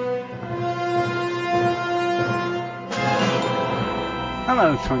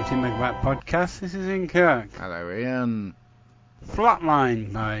 Hello, 20 Megabyte Podcast. This is Ian Kirk. Hello, Ian.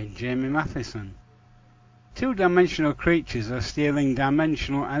 Flatline by Jamie Matheson. Two-dimensional creatures are stealing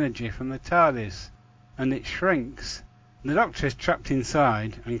dimensional energy from the TARDIS, and it shrinks. The Doctor is trapped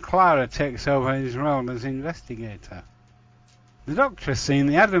inside, and Clara takes over his role as investigator. The Doctor has seen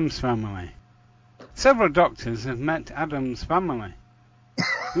the Addams Family. Several Doctors have met Addams Family.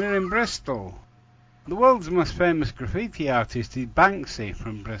 We're in Bristol. The world's most famous graffiti artist is Banksy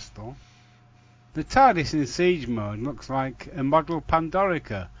from Bristol. The TARDIS in siege mode looks like a model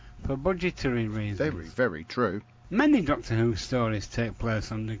Pandorica for budgetary reasons. Very, very true. Many Doctor Who stories take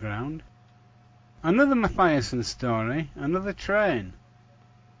place underground. Another Mathiasson story, another train.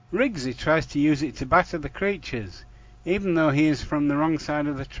 Rigsy tries to use it to batter the creatures, even though he is from the wrong side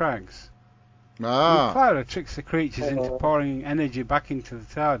of the tracks. When Clara tricks the creatures into pouring energy back into the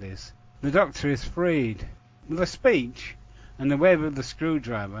TARDIS, the Doctor is freed. With a speech and a wave of the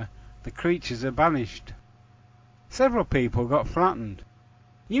screwdriver, the creatures are banished. Several people got flattened.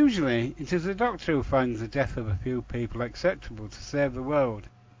 Usually, it is the Doctor who finds the death of a few people acceptable to save the world.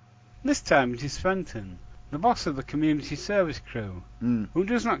 This time it is Fenton, the boss of the community service crew, who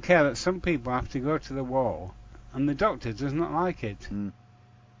does not care that some people have to go to the wall, and the Doctor does not like it.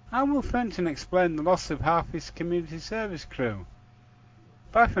 How will Fenton explain the loss of half his community service crew?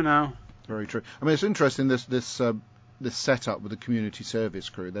 Bye for now. Very true. I mean, it's interesting, this setup with the community service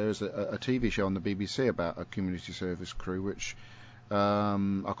crew. There is a TV show on the BBC about a community service crew, which I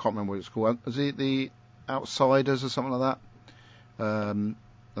can't remember what it's called. Is it The Outsiders or something like that?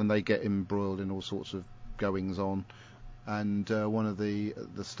 And they get embroiled in all sorts of goings on. And one of the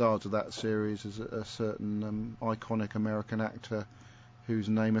stars of that series is a certain iconic American actor whose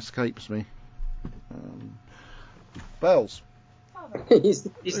name escapes me. Bells. He's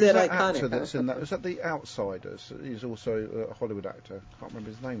that iconic. Actor that's in that. Is that The Outsiders? He's also a Hollywood actor. Can't remember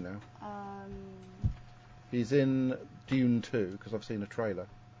his name now. He's in Dune 2 because I've seen a trailer.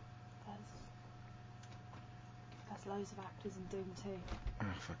 There's loads of actors in Dune 2. Oh,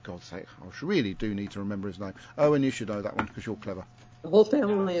 for God's sake! I really do need to remember his name. Oh, and you should know that one because you're clever. The whole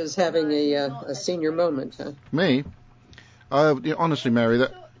family is having a senior moment, huh? Me? Honestly, Mary,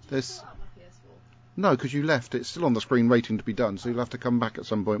 there's. No, because you left. It's still on the screen waiting to be done, so you'll have to come back at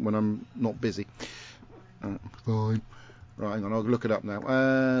some point when I'm not busy. Fine. Right, hang on, I'll look it up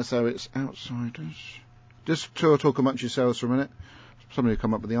now. So it's Outsiders. Just talk amongst yourselves for a minute. Somebody will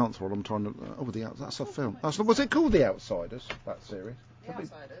come up with the answer while I'm trying to... that's a film. Was it called The Outsiders, that series? The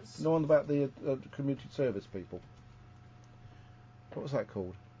Outsiders? No one about the community service people. What was that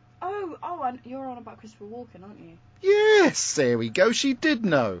called? Oh, you're on about Christopher Walken, aren't you? Yes, there we go. She did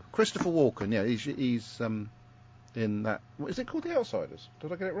know. Christopher Walken, yeah, he's in that... Is it called The Outsiders?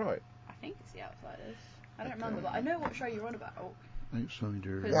 Did I get it right? I think it's The Outsiders. I don't remember, but I know what show you're on about.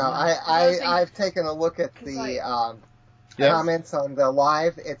 Outsiders. No, I've taken a look at the comments on the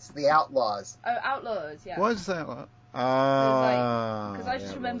live. It's The Outlaws. Oh, Outlaws, yeah. Why is that? Because I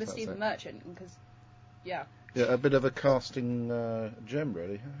just remember Stephen Merchant, because, yeah. Yeah, a bit of a casting gem,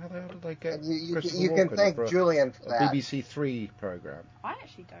 really. How the hell did they get you can thank Julian for that. BBC 3 programme. I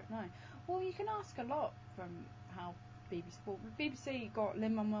actually don't know. Well, you can ask a lot from how BBC. Well, BBC got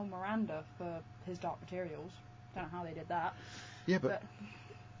Lin-Manuel Miranda for his Dark Materials. Don't know how they did that. Yeah, but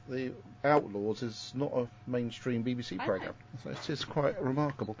the Outlaws is not a mainstream BBC programme. So it is quite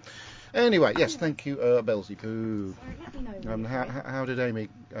remarkable. Anyway, yes, thank you, Belsy Poo. Let me know. How did Amy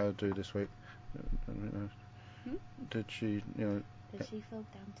do this week? Did she, Did she fall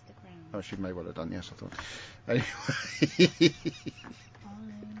down to the ground? Oh, she may well have done, yes, I thought. Anyway.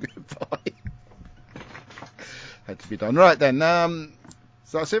 Goodbye. Had to be done. Right then,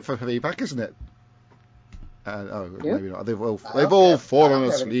 so that's it for feedback, isn't it? Maybe not. They've all fallen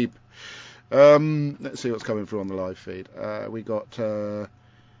asleep. Let's see what's coming through on the live feed. We got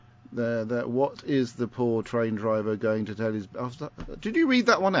what is the poor train driver going to tell his... Did you read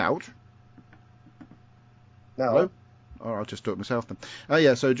that one out? No. Hello? Oh, I'll just do it myself then.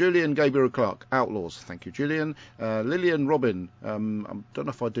 Yeah, so Julian Gabriel Clark, Outlaws. Thank you, Julian. Lillian Robin. I don't know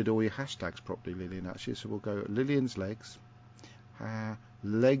if I did all your hashtags properly, Lillian, actually, so we'll go Lillian's legs.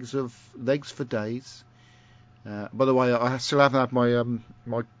 Legs for days. By the way, I still haven't had my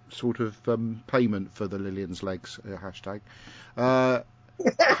my sort of payment for the Lillian's legs hashtag.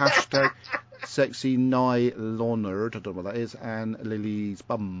 Hashtag sexy Leonard, I don't know what that is, and Lily's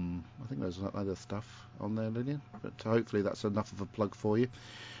bum. I think there's other stuff on there, Lillian, but hopefully that's enough of a plug for you.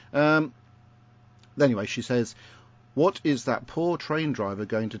 Anyway, she says, what is that poor train driver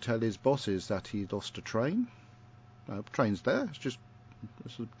going to tell his bosses, that he lost a train? No, train's there,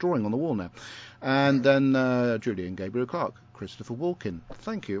 it's a drawing on the wall now. And then Julian Gabriel Clark, Christopher Walken.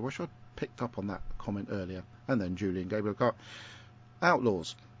 Thank you. I wish I'd picked up on that comment earlier. And then Julian Gabriel Clark,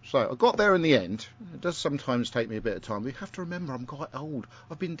 Outlaws. So I got there in the end. It does sometimes take me a bit of time. But you have to remember, I'm quite old.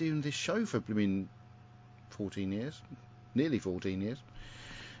 I've been doing this show for 14 years, nearly 14 years.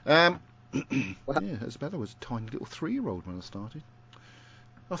 Yeah, Isabella was a tiny little 3-year-old when I started.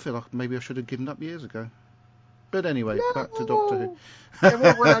 I feel like maybe I should have given up years ago. But anyway, back to Doctor Who. And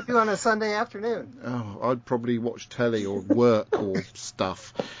what would I do on a Sunday afternoon? Oh, I'd probably watch telly or work or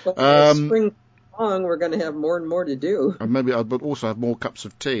stuff. Spring long, we're going to have more and more to do. And maybe I'd also have more cups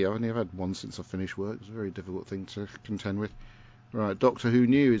of tea. I've only had one since I finished work. It's a very difficult thing to contend with. Right, Doctor Who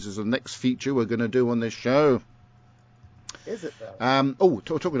News is the next feature we're going to do on this show. Is it though?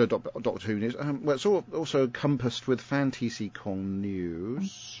 Talking about Doctor Who News, well, it's also encompassed with FantasyCon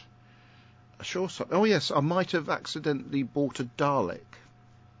news. Sure. Oh yes, I might have accidentally bought a Dalek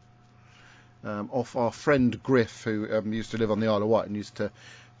off our friend Griff, who used to live on the Isle of Wight and used to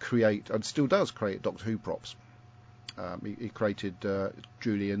create, and still does create, Doctor Who props. He created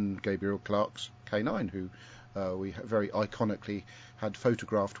Julian Gabriel Clark's K9, who we very iconically had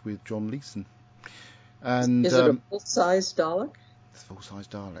photographed with John Leeson. And is it a full-size Dalek? It's a full-size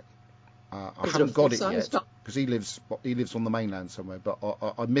Dalek. I haven't got it yet because he lives on the mainland somewhere. But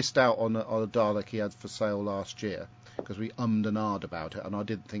I missed out on a Dalek he had for sale last year because we ummed and ahed about it, and I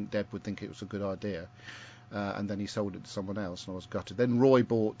didn't think Deb would think it was a good idea. And then he sold it to someone else, and I was gutted. Then Roy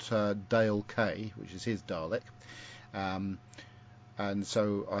bought Dale K, which is his Dalek, and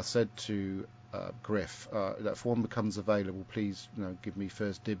so I said to Griff, if one becomes available, please, give me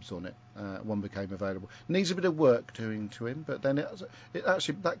first dibs on it. One became available. Needs a bit of work doing to him, but then it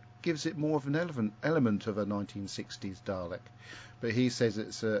actually that gives it more of an element of a 1960s Dalek. But he says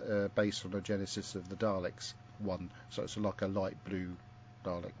it's based on a Genesis of the Daleks one, so it's like a light blue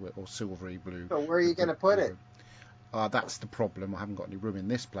Dalek or silvery blue. So where are you going to put it? That's the problem. I haven't got any room in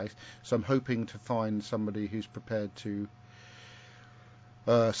this place, so I'm hoping to find somebody who's prepared to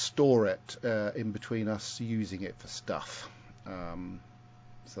store it in between us using it for stuff.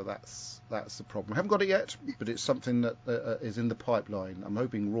 So that's the problem. I haven't got it yet, but it's something that is in the pipeline. I'm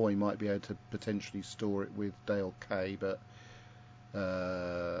hoping Roy might be able to potentially store it with Dale K, but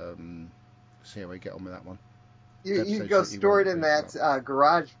see how we get on with that one. You go store it in that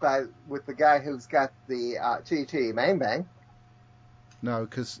garage with the guy who's got the Chitty Chitty Bang Bang. No,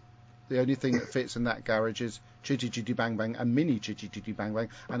 because the only thing that fits in that garage is Chitty Chitty Bang Bang, a mini Chitty Chitty Bang Bang,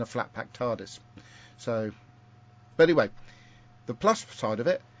 and a flat pack TARDIS. So, but anyway, the plus side of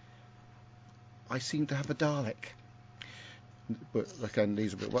it, I seem to have a Dalek. But again,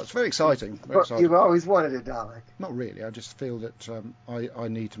 these are it's very exciting. You've always wanted a Dalek. Not really. I just feel that I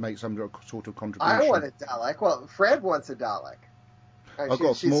need to make some sort of contribution. I want a Dalek. Well, Fred wants a Dalek. I've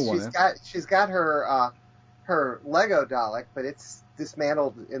got a small one. She's got her Lego Dalek, but it's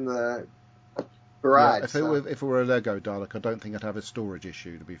dismantled in the garage. Yeah, if it were a Lego Dalek, I don't think I'd have a storage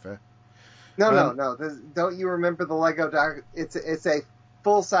issue, to be fair. No. Don't you remember the Lego Dalek? It's a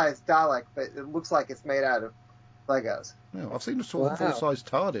full-size Dalek, but it looks like it's made out of Legos. No, I've seen a full-size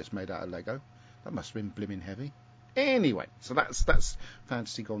TARDIS made out of Lego. That must have been blimmin' heavy. Anyway, so that's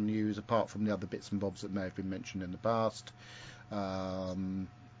FantasyCon news, apart from the other bits and bobs that may have been mentioned in the past.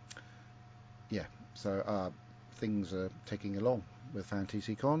 So things are ticking along with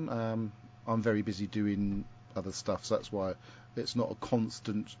FantasyCon. I'm very busy doing other stuff, so that's why it's not a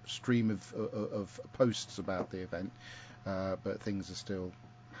constant stream of posts about the event, but things are still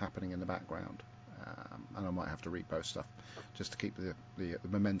happening in the background, and I might have to repost stuff just to keep the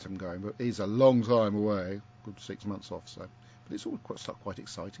momentum going. But it is a long time away, good 6 months off, so but it's all quite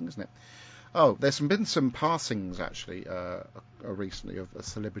exciting, isn't it? Oh, there's been some passings actually recently of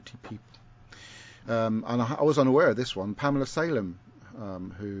celebrity people, and I was unaware of this one. Pamela Salem,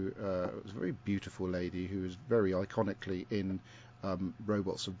 who was a very beautiful lady who was very iconically in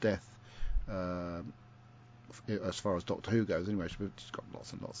Robots of Death, as far as Doctor Who goes. Anyway, she's got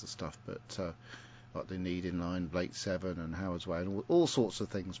lots and lots of stuff, but like The Need in Line, Blake Seven, and Howard's Way, and all sorts of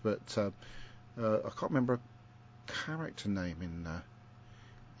things. But I can't remember a character name in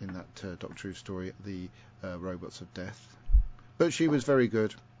that Doctor Who story, the Robots of Death. But she was very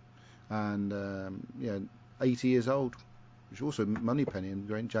good, and 80 years old. She's also Moneypenny,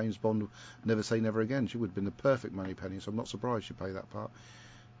 and James Bond, Never Say Never Again. She would have been the perfect Moneypenny, so I'm not surprised she played that part.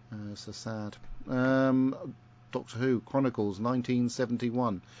 So sad. Doctor Who Chronicles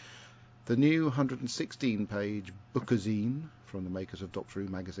 1971. The new 116-page bookazine from the makers of Doctor Who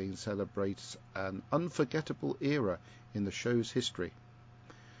magazine celebrates an unforgettable era in the show's history.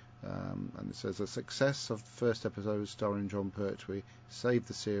 And it says the success of the first episode starring John Pertwee saved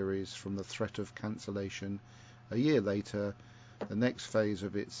the series from the threat of cancellation. A year later, the next phase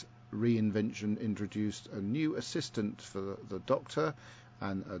of its reinvention introduced a new assistant for the Doctor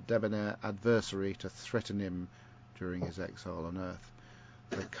and a debonair adversary to threaten him during his exile on Earth.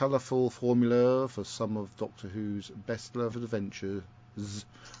 The colourful formula for some of Doctor Who's best-loved adventures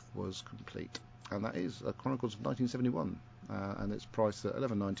was complete. And that is Chronicles of 1971, and it's priced at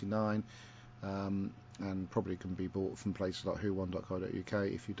 $11.99, and probably can be bought from places like whone.co.uk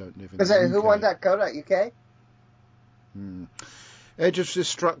if you don't live in the UK. Is it whone.co.uk? Edge of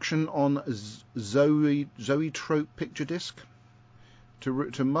Destruction on Zoetrope Picture Disc.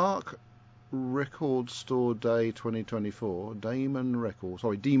 To mark Record Store Day 2024, Demon Records are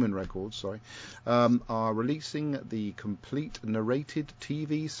releasing the complete narrated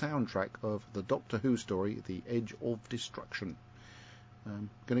TV soundtrack of the Doctor Who story, The Edge of Destruction. Going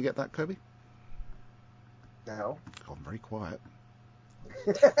to get that, Kirby? No. I'm very quiet.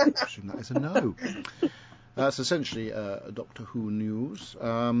 I assume that is a no. That's essentially Doctor Who news.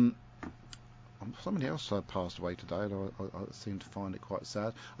 Somebody else passed away today, and I seem to find it quite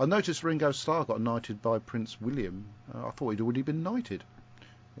sad. I noticed Ringo Starr got knighted by Prince William. I thought he'd already been knighted.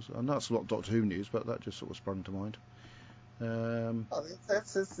 I know it's not Doctor Who news, but that just sort of sprung to mind.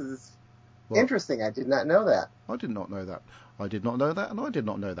 This is interesting. I did not know that. I did not know that. I did not know that, and I did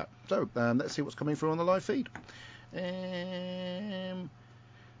not know that. So let's see what's coming through on the live feed.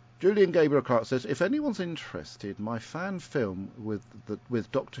 Julian Gabriel Clark says, if anyone's interested, my fan film with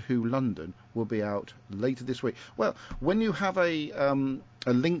Doctor Who London will be out later this week. Well, when you have a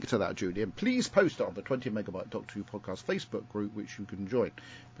link to that, Julian, please post it on the 20 Megabyte Doctor Who Podcast Facebook group, which you can join,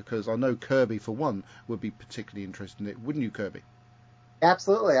 because I know Kirby, for one, would be particularly interested in it. Wouldn't you, Kirby?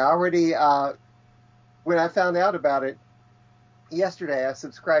 Absolutely. I already, when I found out about it yesterday, I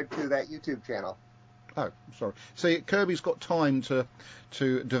subscribed to that YouTube channel. Oh, sorry. See, Kirby's got time to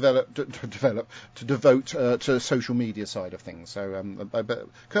devote to social media side of things. So,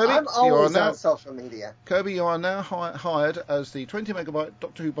 Kirby, I'm always on social media. Kirby, you are now hired as the 20 Megabyte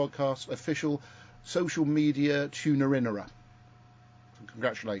Doctor Who Podcast official social media tuner-innerer.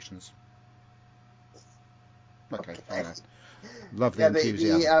 Congratulations. Okay. Love the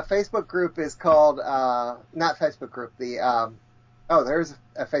enthusiasm. The Facebook group is called not Facebook group. There's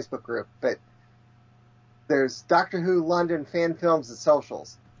a Facebook group, but there's Doctor Who London Fan Films and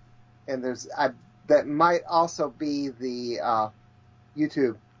Socials, and that might also be the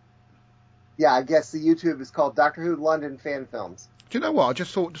YouTube. Yeah, I guess the YouTube is called Doctor Who London Fan Films. Do you know what? I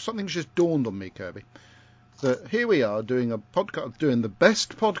just thought something's just dawned on me, Kirby. That here we are doing a podcast, doing the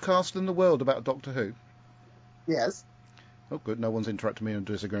best podcast in the world about Doctor Who. Yes. Oh, good. No one's interrupted me and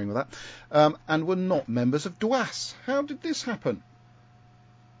disagreeing with that. And we're not members of DWAS. How did this happen?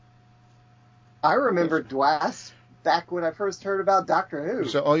 I remember DWAS back when I first heard about Doctor Who.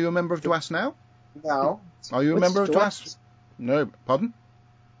 So are you a member of DWAS now? No. Are you a member of DWAS? No. Pardon?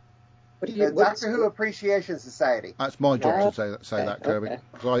 The Doctor Who Appreciation Society. That's my job to say that, Kirby. Okay.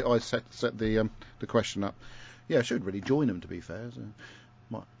 Because I set the question up. Yeah, I should really join them, to be fair.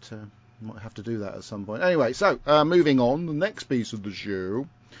 So might have to do that at some point. Anyway, so moving on, the next piece of the show.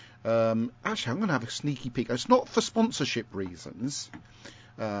 Actually, I'm going to have a sneaky peek. It's not for sponsorship reasons,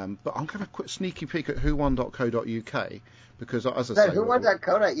 but I'm going to have a quick sneaky peek at whowon.co.uk because, as I say,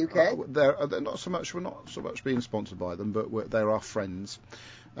 whowon.co.uk. They're not so much. We're not so much being sponsored by them, but they're our friends,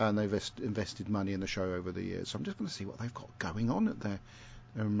 and they've invested money in the show over the years. So I'm just going to see what they've got going on at their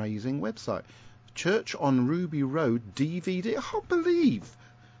amazing website. Church on Ruby Road DVD. I can't believe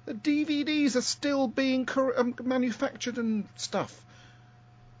the DVDs are still being manufactured and stuff.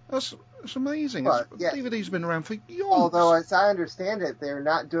 That's amazing. Yeah. DVDs have been around for years. Although, as I understand it, they're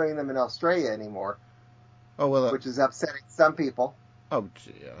not doing them in Australia anymore. Oh, well, which is upsetting some people. Oh,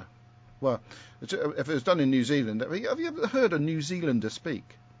 dear. Well, if it was done in New Zealand, have you ever heard a New Zealander speak?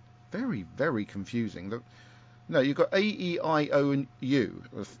 Very, very confusing. No, you've got A, E, I, O, and U,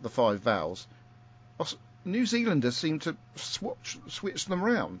 the 5 vowels. New Zealanders seem to switch them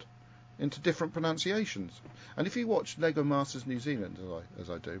around into different pronunciations. And if you watch Lego Masters New Zealand, as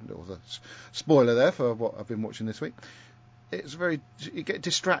I do, there was a spoiler there for what I've been watching this week, you get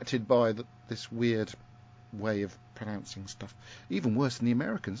distracted by this weird way of pronouncing stuff. Even worse than the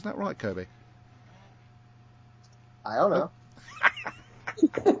Americans. Isn't that right, Kirby? I don't know.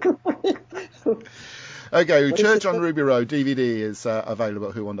 Okay, Church on Ruby Road DVD is available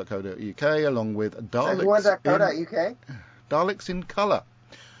at whowon.co.uk along with Daleks in Colour,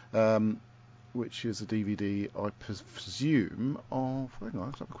 which is a DVD, I presume, of... Hang on,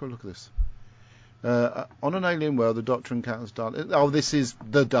 let's have a quick look at this. On an alien world, the Doctor encounters Daleks... Oh, this is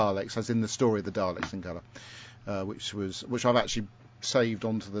the Daleks, as in the story of the Daleks in Colour, which I've actually saved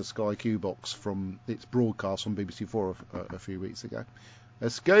onto the Sky Q box from its broadcast on BBC4 a few weeks ago.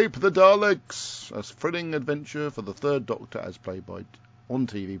 Escape the Daleks! A thrilling adventure for the Third Doctor, as played on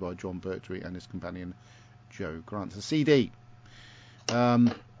TV by John Pertwee and his companion Joe Grant. It's a CD.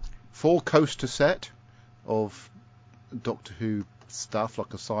 4 coaster set of Doctor Who stuff,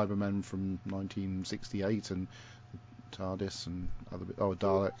 like a Cyberman from 1968 and TARDIS and other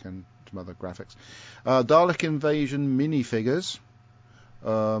Dalek and some other graphics. Dalek Invasion minifigures.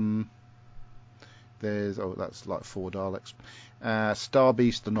 That's like 4 Daleks. Star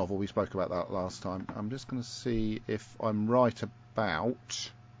Beast, the novel, we spoke about that last time. I'm just going to see if I'm right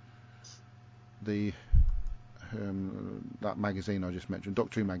about that magazine I just mentioned,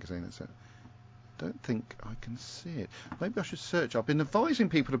 Doctor Who magazine. That's it. I don't think I can see it. Maybe I should search. I've been advising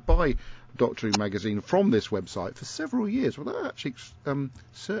people to buy Doctor Who magazine from this website for several years without actually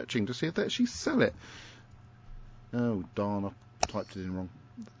searching to see if they actually sell it. Oh darn! I typed it in wrong.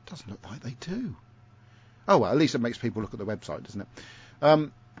 It doesn't look like they do. Oh well, at least it makes people look at the website, doesn't it?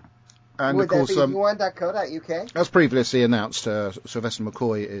 And would of course, that be whowon.co.uk? As previously announced, Sylvester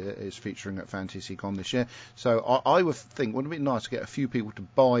McCoy is featuring at FantasyCon this year. So I would think, wouldn't it be nice to get a few people to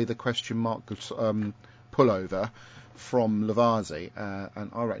buy the question mark pullover from Lavazzi?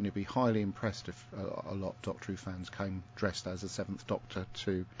 And I reckon you'd be highly impressed if a lot of Doctor Who fans came dressed as a 7th Doctor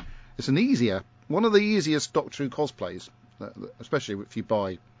too. It's one of the easiest Doctor Who cosplays, especially if you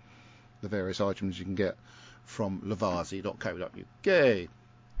buy the various items you can get from lavazzi.co.uk.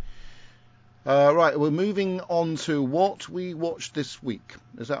 Right, we're moving on to what we watched this week.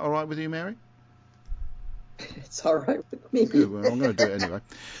 Is that all right with you, Mary? It's all right with me. Good, well, I'm going to do it anyway.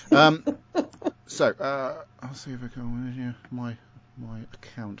 So, I'll see if I can my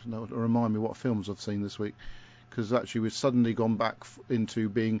account. That will remind me what films I've seen this week. Because actually we've suddenly gone back into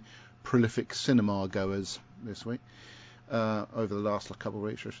being prolific cinema goers this week. Over the last couple of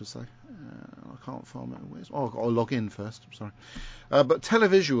weeks, I should say. I can't find it. I've got to log in first. I'm sorry. But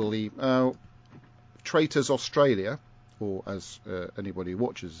televisually, Traitors Australia, or as anybody who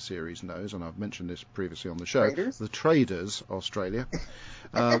watches the series knows, and I've mentioned this previously on the show, The Traders Australia.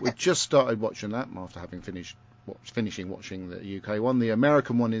 We just started watching that after having finishing watching the UK one. The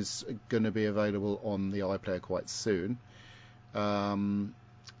American one is going to be available on the iPlayer quite soon. The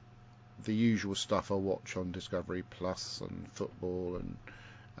usual stuff I watch on Discovery Plus and football and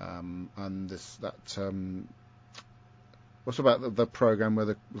what's about the program where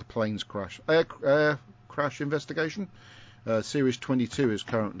the planes crash? Air crash investigation. Series 22 is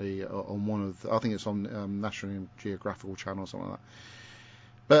currently on one of I think it's on National Geographical Channel or something like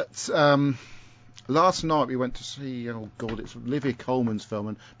that. But last night we went to see, it's Olivia Colman's film,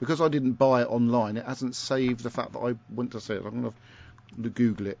 and because I didn't buy it online, it hasn't saved the fact that I went to see it. I'm going to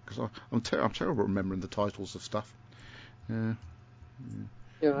Google it because I'm terrible at remembering the titles of stuff. Yeah,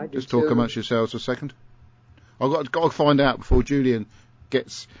 I do just talk amongst yourselves a second. I've got to find out before Julian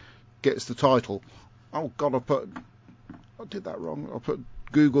gets the title. Oh God, I did that wrong. I put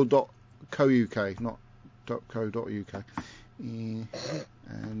google.co.uk, not .co.uk.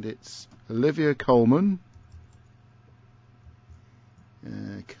 And it's Olivia Colman.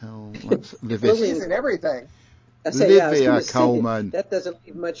 Olivia. She's in everything. Olivia Colman. That doesn't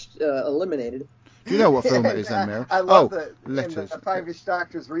leave much eliminated. Do you know what film it is then, Mary? I love that Letters. in the Five-ish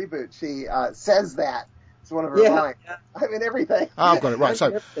Doctors reboot, she says that. It's one of her lines. Yeah. I'm in everything. Oh, I've got it right.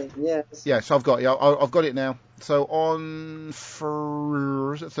 So yes, I've got I've got it now. So on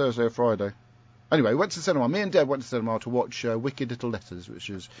is it Thursday or Friday? Anyway, we went to the cinema. Me and Deb went to the cinema to watch Wicked Little Letters, which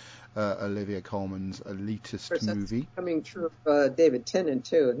is Olivia Colman's elitist movie. Coming true of David Tennant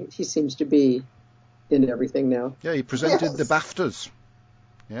too. He seems to be in everything now. Yeah, he presented the BAFTAs.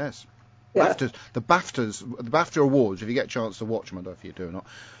 Yes. Yeah. The BAFTA Awards, if you get a chance to watch them, I don't know if you do or not,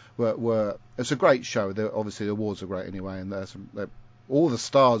 were it's a great show. Obviously, the awards are great anyway, and all the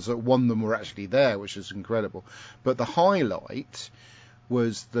stars that won them were actually there, which is incredible. But the highlight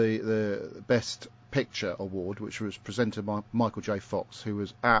was the Best Picture Award, which was presented by Michael J. Fox, who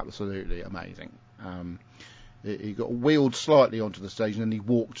was absolutely amazing. He got wheeled slightly onto the stage, and then he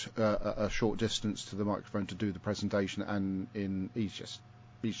walked a short distance to the microphone to do the presentation. And he's just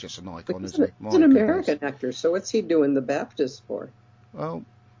an icon, isn't he? He's an American actor, so what's he doing the BAFTAs for? Well,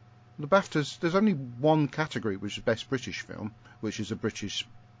 the BAFTAs, there's only one category, which is Best British Film, which is a British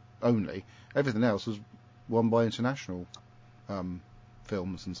only. Everything else was won by international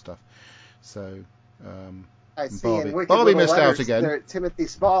films and stuff. So, I see Barbie. in Wicked Barbie Little missed Letters, out again. Timothy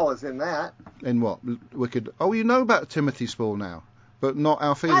Spall is in that. In what? Wicked? Oh, you know about Timothy Spall now, but not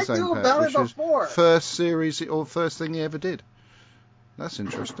Alfie St. about it which before. is first series or first thing he ever did. That's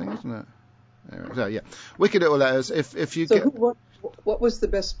interesting, isn't it? Anyway, so yeah, Wicked Little Letters. If you get what was the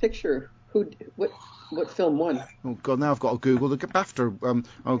Best Picture? What film won? Oh God, now I've got to Google the BAFTA.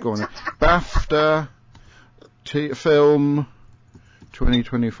 I'll go on there. BAFTA film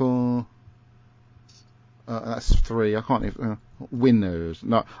 2024. That's 3. I can't even winners.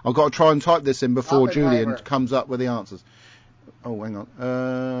 No, I've got to try and type this in before Julian comes up with the answers. Oh, hang on.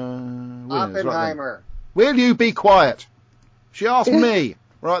 Winners, Oppenheimer. Right. Will you be quiet? She asked me.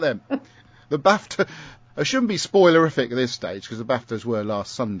 Right then. The BAFTA. I shouldn't be spoilerific at this stage because the BAFTAs were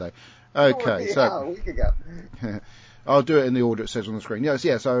last Sunday. Okay, a week ago. I'll do it in the order it says on the screen. Yes.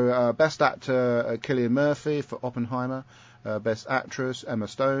 So Best Actor Cillian Murphy for Oppenheimer. Best Actress Emma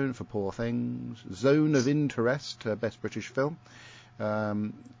Stone for Poor Things. Zone of Interest, Best British Film.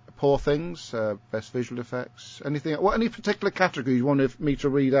 Poor Things, Best Visual Effects. Any particular category you wanted me to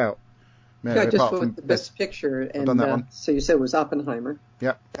read out? Mary, just for the Best Picture, and I've done that one. So you said it was Oppenheimer.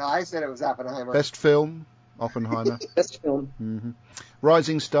 Yeah. No, I said it was Oppenheimer. Best Film, Oppenheimer. Best Film. Mm-hmm.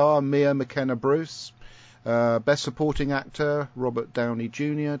 Rising Star, Mia McKenna Bruce. Best Supporting Actor, Robert Downey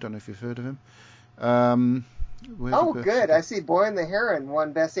Jr. Don't know if you've heard of him. Good. I see Boy and the Heron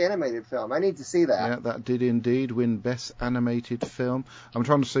won Best Animated Film. I need to see that. Yeah, that did indeed win Best Animated Film. I'm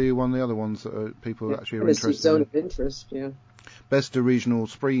trying to see one of the other ones that people actually are interested Zone in. of Interest, yeah. Best Original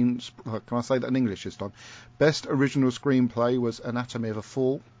Screen... Can I say that in English this time? Best Original Screenplay was Anatomy of a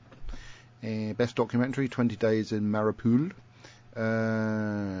Fall. Best Documentary, 20 Days in Mariupol.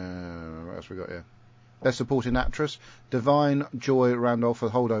 What else we got here? Best Supporting Actress, Divine Joy Randolph for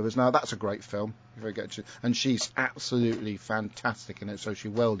Holdovers. Now, that's a great film. And she's absolutely fantastic in it, so she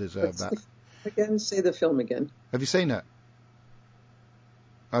well deserved that. Again, say the film again. Have you seen it?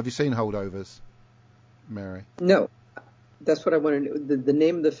 Have you seen Holdovers, Mary? No. That's what I wanted to know. The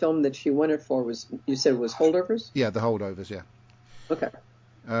name of the film that she won it for was, you said it was Holdovers? Yeah, The Holdovers, yeah. Okay.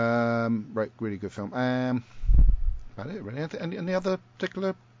 Right, really good film. About it, really. Any other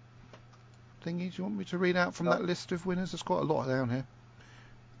particular thingies you want me to read out from that list of winners? There's quite a lot down here.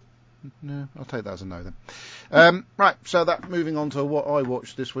 No, I'll take that as a no then. Right, so moving on to what I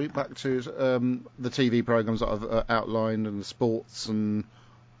watched this week, back to the TV programmes that I've outlined and the sports and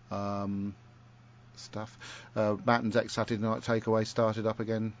stuff. Matt and Deck's Saturday Night Takeaway started up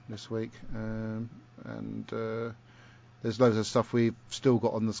again this week, and there's loads of stuff we've still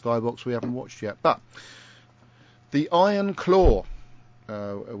got on the Skybox we haven't watched yet. But the Iron Claw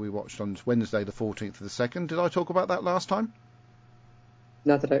we watched on Wednesday the 14th of the 2nd. Did I talk about that last time?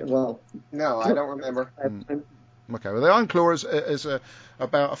 Not that No, I don't remember. Okay, well, the Iron Claw is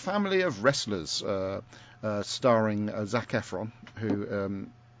about a family of wrestlers, starring Zac Efron, who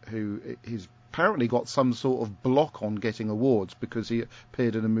he's apparently got some sort of block on getting awards because he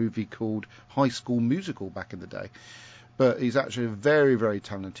appeared in a movie called High School Musical back in the day. But he's actually a very, very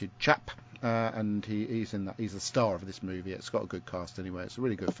talented chap, and he's in that. He's the star of this movie. It's got a good cast anyway. It's a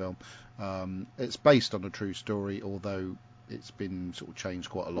really good film. It's based on a true story, although it's been sort of changed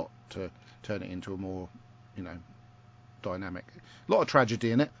quite a lot to turn it into a more, dynamic. A lot of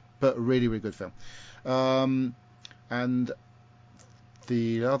tragedy in it, but a really, really good film. And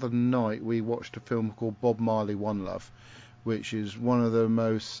the other night we watched a film called Bob Marley One Love, which is one of the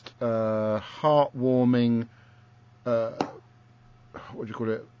most heartwarming. What do you call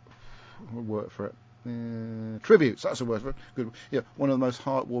it? What word for it? Tributes. That's a word for it. Good. Yeah, one of the most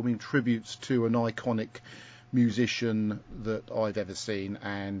heartwarming tributes to an iconic musician that I've ever seen,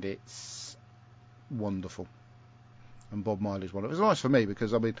 and it's wonderful. And Bob Marley's one of it. It was nice for me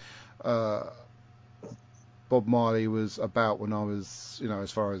because, I mean, Bob Marley was about when I was,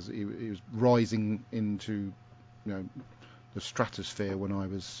 as far as he was rising into, the stratosphere when I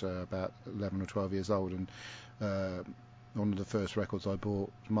was about 11 or 12 years old, and one of the first records I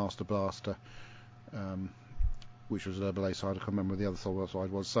bought was Master Blaster, which was a double A side. I can't remember what the other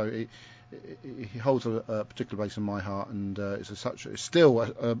side was. So he holds a particular place in my heart, and it's such a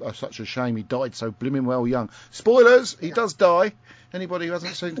shame he died so blooming well young. Spoilers, he does die. Anybody who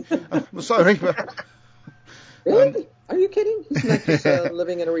hasn't seen, I'm sorry, but really? Are you kidding? He's not just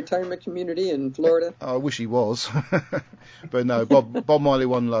living in a retirement community in Florida. I wish he was, but no. Bob Marley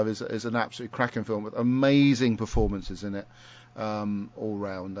One Love is an absolutely cracking film with amazing performances in it. All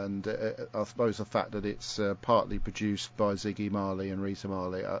round, and I suppose the fact that it's partly produced by Ziggy Marley and Rita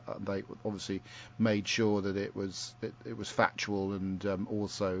Marley, they obviously made sure that it was factual and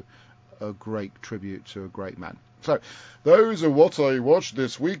also a great tribute to a great man. So those are what I watched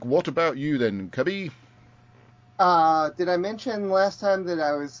this week. What about you then, Cubby? Did I mention last time that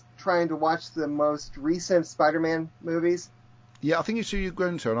I was trying to watch the most recent Spider-Man movies? Yeah, I think you said you're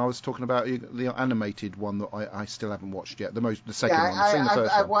going to, and I was talking about the animated one that I still haven't watched yet. The second one. I've seen the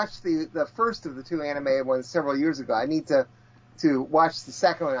first one. I watched the first of the two animated ones several years ago. I need to watch the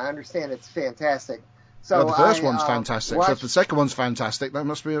second one. I understand it's fantastic. So well, the first one's fantastic. So if the second one's fantastic, that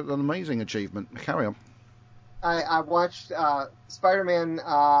must be an amazing achievement. Carry on. I watched Spider-Man.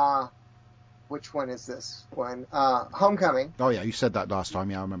 Which one is this one? Homecoming. Oh yeah, you said that last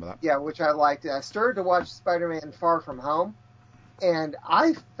time. Yeah, I remember that. Yeah, which I liked. I started to watch Spider-Man Far From Home. And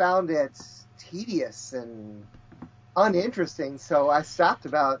I found it tedious and uninteresting, so I stopped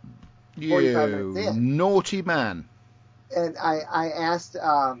about 45 minutes in. Naughty man. And I asked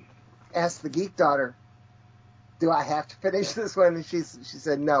the geek daughter, do I have to finish this one? And she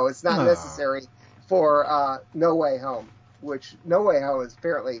said, no, it's not necessary for No Way Home, which No Way Home is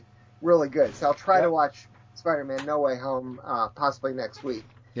apparently really good. So I'll try to watch Spider-Man No Way Home possibly next week.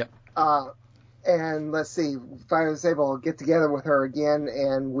 Yep. And let's see, I was able to get together with her again,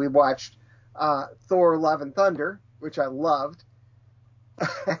 and we watched Thor: Love and Thunder, which I loved.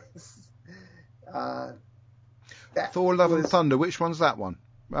 Thor: Love and Thunder. Which one's that one?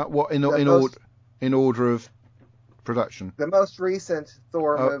 What in order of production? The most recent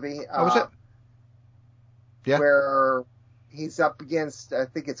Thor movie. Was it? Yeah. Where he's up against, I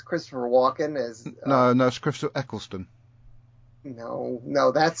think it's Christopher Walken as. No, it's Christopher Eccleston.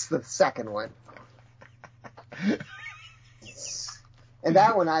 No, that's the second one. And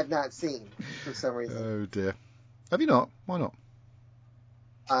that one I've not seen for some reason. Oh dear. Have you not? Why not?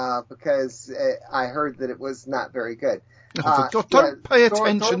 Because I heard that it was not very good. God, don't pay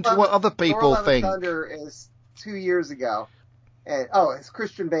attention to what other people think. Thor: Love and Thunder is 2 years ago, and it's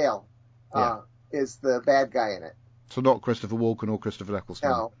Christian Bale is the bad guy in it. So not Christopher Walken or Christopher Eccleston.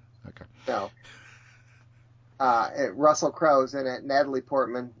 No. Okay. No. Russell Crowe's in it. Natalie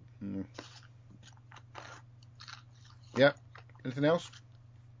Portman. Mm. Yeah. Anything else?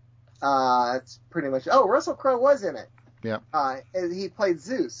 That's pretty much. Oh, Russell Crowe was in it. Yeah. He played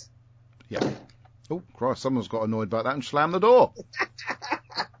Zeus. Yeah. Oh, Christ! Someone's got annoyed about that and slammed the door.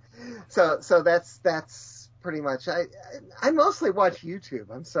 So that's pretty much. I mostly watch YouTube.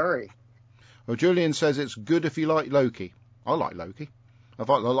 I'm sorry. Well, Julian says it's good if you like Loki. I like Loki. I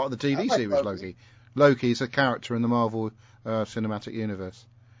like the TV series Loki. Loki is a character in the Marvel Cinematic Universe.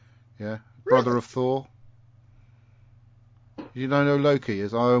 Yeah. Really? Brother of Thor. You don't know who Loki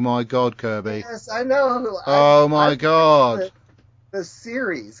is? Oh my God, Kirby. Yes, I know. Oh my God. The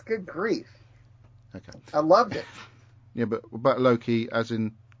series. Good grief. Okay. I loved it. Yeah, but about Loki, as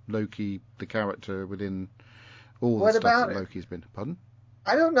in Loki, the character within all the stuff that Loki's been. Pardon?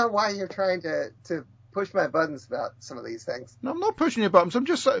 I don't know why you're trying to push my buttons about some of these things. No, I'm not pushing your buttons. I'm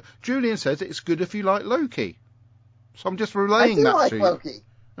just saying, Julian says it's good if you like Loki. So I'm just relaying that to you. I do like Loki.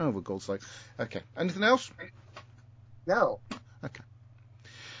 Oh, for God's sake. Okay. Anything else? No. Okay.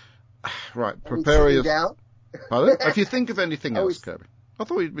 Right. Prepare your... down? Pardon? If you think of anything else, Kirby. I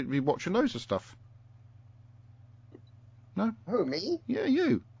thought you'd be watching loads of stuff. No? Who, me? Yeah,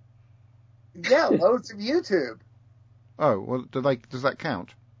 you. Yeah, loads of YouTube. Oh, well, does that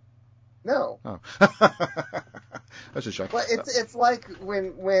count? No. Oh. That's a shame. Well, it's like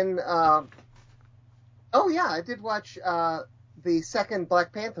when oh yeah, I did watch the second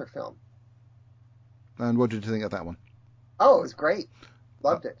Black Panther film. And what did you think of that one? Oh, it was great.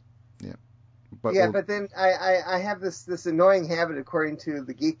 Loved it. Yeah. But then I have this annoying habit, according to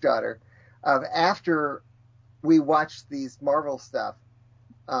the Geek Daughter, of after we watch these Marvel stuff,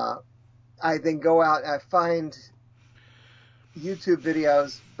 I then go out and I find YouTube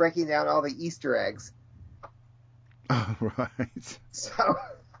videos breaking down all the Easter eggs. Oh, right. So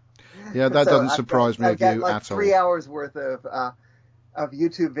yeah, that doesn't surprise me I've of got you like at all. 3 hours worth of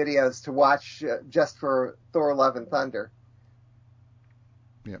YouTube videos to watch just for Thor: Love and Thunder.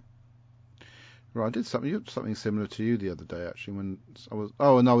 Yeah. Right, I did something similar to you the other day, actually, when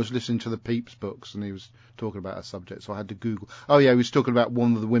I was listening to the Peeps books, and he was talking about a subject, so I had to Google. Oh yeah, he was talking about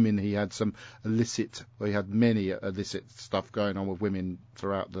one of the women. He had he had many illicit stuff going on with women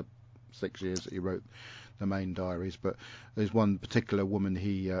throughout the 6 years that he wrote the main diaries, but there's one particular woman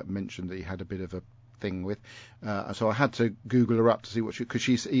he mentioned that he had a bit of a thing with, so I had to Google her up to see because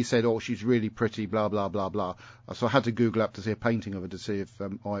he said, oh, she's really pretty, blah blah blah blah. So I had to Google up to see a painting of her to see if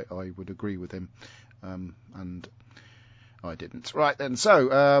I would agree with him, and I didn't. Right then,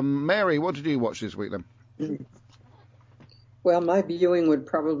 so Mary, what did you watch this week then? Well, my viewing would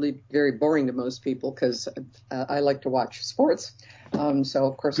probably be very boring to most people because I like to watch sports. So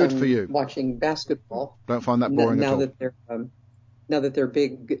of course I'm watching basketball. Don't find that boring at all. Now that their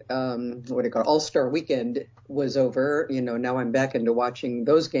big, All-Star weekend was over, now I'm back into watching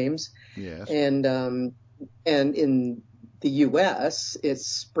those games. Yes. And in the U.S., it's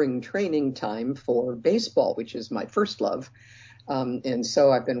spring training time for baseball, which is my first love. And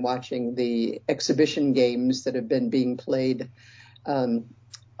so I've been watching the exhibition games that have been being played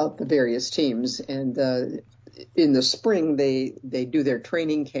of the various teams. And in the spring, they do their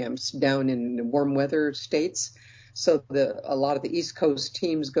training camps down in warm weather states. So a lot of the East Coast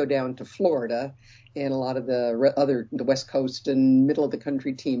teams go down to Florida, and a lot of the West Coast and middle of the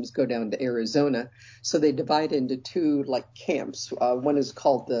country teams go down to Arizona. So they divide into two camps. One is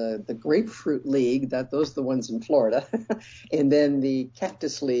called the Grapefruit League. Those are the ones in Florida, and then the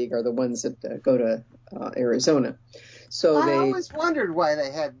Cactus League are the ones that go to Arizona. So I always wondered why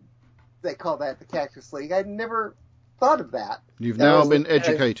they call that the Cactus League. I'd never thought of that. You've now been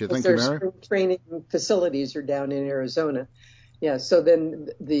educated. Thank you, Mary. Their training facilities are down in Arizona. Yeah, so then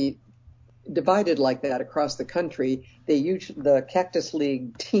the divided like that across the country, the Cactus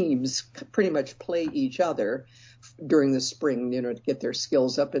League teams pretty much play each other during the spring, to get their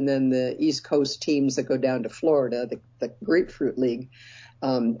skills up. And then the East Coast teams that go down to Florida, the Grapefruit League,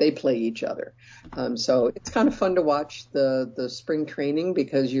 they play each other. So it's kind of fun to watch the spring training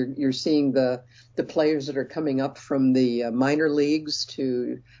because you're seeing the players that are coming up from the minor leagues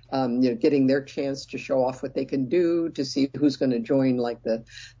to getting their chance to show off what they can do, to see who's going to join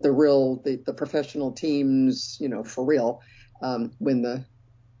the professional teams, for real, when the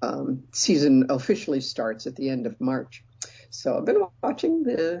season officially starts at the end of March. So I've been watching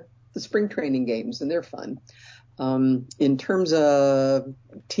the spring training games, and they're fun. In terms of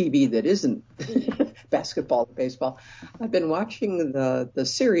TV that isn't basketball, baseball, I've been watching the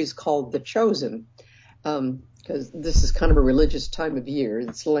series called The Chosen, because this is kind of a religious time of year.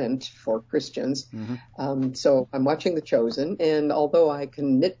 It's Lent for Christians. Mm-hmm. So I'm watching The Chosen, and although I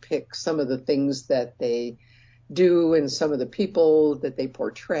can nitpick some of the things that they do and some of the people that they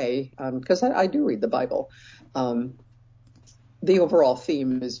portray, because I do read the Bible, the overall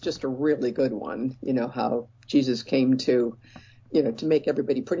theme is just a really good one. How Jesus came to make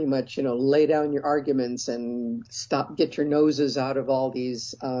everybody pretty much, lay down your arguments and get your noses out of all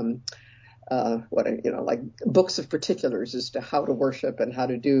these, books of particulars as to how to worship and how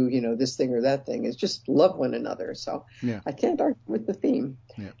to do, this thing or that thing. Is just love one another. So yeah. I can't argue with the theme.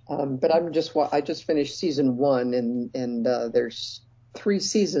 Yeah. But I just finished season 1, and there's 3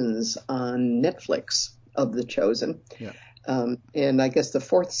 seasons on Netflix of The Chosen. Yeah. And I guess the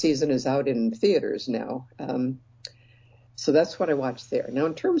 4th season is out in theaters now. So that's what I watched there. Now,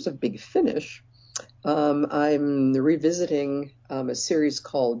 in terms of Big Finish, I'm revisiting a series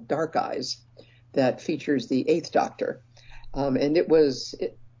called Dark Eyes that features the 8th Doctor. And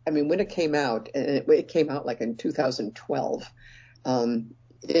when it came out, and it came out like in 2012,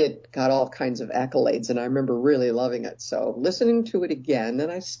 it got all kinds of accolades, and I remember really loving it. So listening to it again,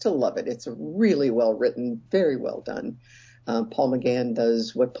 and I still love it. It's really well written, very well done. Paul McGann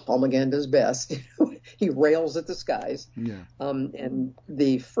does what Paul McGann does best. He rails at the skies. Yeah. And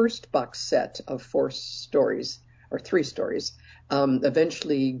the first box set of 4 stories, or 3 stories,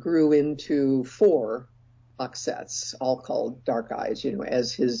 eventually grew into 4 box sets, all called Dark Eyes,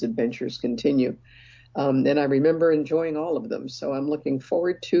 as his adventures continue. And I remember enjoying all of them. So I'm looking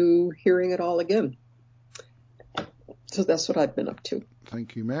forward to hearing it all again. So that's what I've been up to.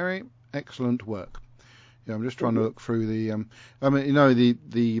 Thank you, Mary. Excellent work. Yeah, I'm just trying to look through the. I mean, you know,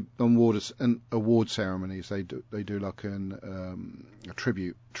 the award ceremonies. They do like a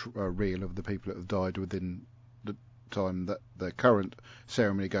tribute reel of the people that have died within the time that the current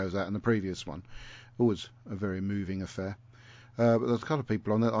ceremony goes out and the previous one. Always a very moving affair. But there's a couple of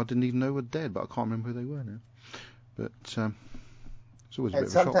people on there I didn't even know were dead, but I can't remember who they were now. But it's always a bit of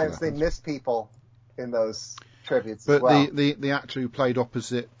a shock. And sometimes they miss people in those tributes as well. But the actor who played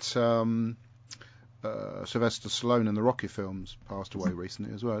opposite Sylvester Stallone in the Rocky films passed away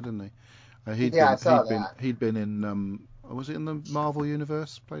recently as well, didn't he? I saw that. He'd been in was it in the Marvel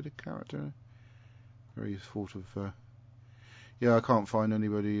universe? Played a character where he sort of. I can't find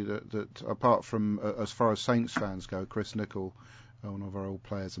anybody that apart from as far as Saints fans go, Chris Nichol, one of our old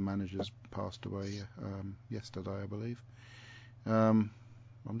players and managers, passed away yesterday, I believe. I'm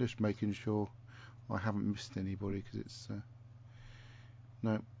just making sure I haven't missed anybody because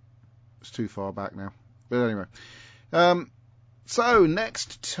it's too far back now. But anyway, so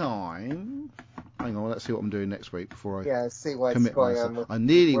next time, hang on, let's see what I'm doing next week before I see what's commit going myself. on. I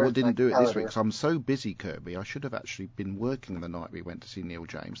nearly didn't do it this week because I'm so busy, Kirby. I should have actually been working the night we went to see Neil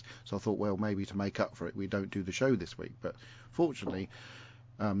James. So I thought, well, maybe to make up for it, we don't do the show this week. But fortunately,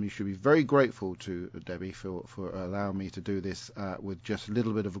 you should be very grateful to Debbie for allowing me to do this with just a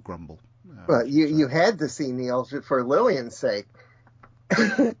little bit of a grumble. Well, you had to see Neil for Lillian's sake.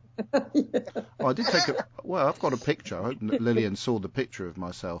 I did take I've got a picture. I hope Lillian saw the picture of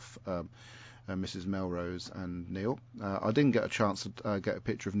myself, Mrs. Melrose and Neil. I didn't get a chance to get a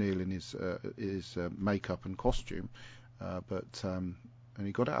picture of Neil in his makeup and costume, and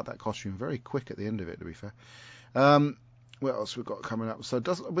he got out of that costume very quick at the end of it, to be fair. What else we've got coming up? So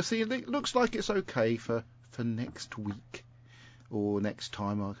it looks like it's okay for next week or next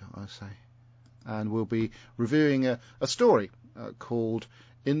time, I say. And we'll be reviewing a story called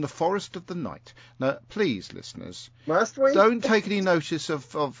In the Forest of the Night. Now, please, listeners, must we? Don't take any notice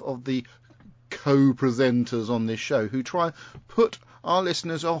of the co-presenters on this show who try and put our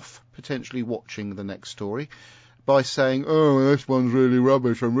listeners off potentially watching the next story by saying, "Oh, this one's really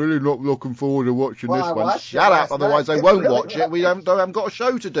rubbish. I'm really not looking forward to watching this one." Shut up, otherwise they won't watch it. We haven't got a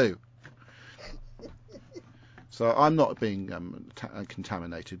show to do. So I'm not being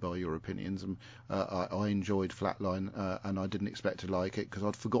contaminated by your opinions. I enjoyed Flatline, and I didn't expect to like it because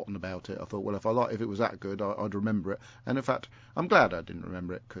I'd forgotten about it. I thought, well, if it was that good, I'd remember it. And in fact, I'm glad I didn't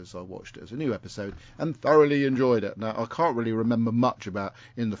remember it because I watched it as a new episode and thoroughly enjoyed it. Now, I can't really remember much about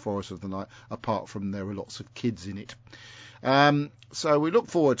In the Forest of the Night, apart from there are lots of kids in it. So we look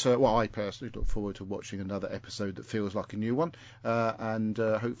forward to, I personally look forward to watching another episode that feels like a new one, and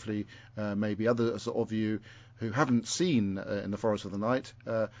hopefully maybe others of you who haven't seen In the Forest of the Night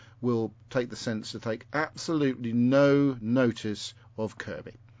will take the sense to take absolutely no notice of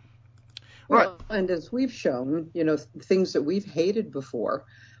Kirby. Right. Well, and as we've shown, things that we've hated before,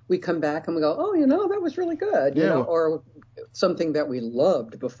 we come back and we go, oh, that was really good, or something that we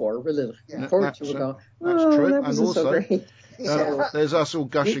loved before, really looking forward to, we go, that's true. That wasn't and also, so great. There's us all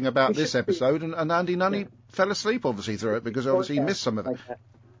gushing about this episode, and Andy Nunny fell asleep obviously through it because obviously he missed some of it.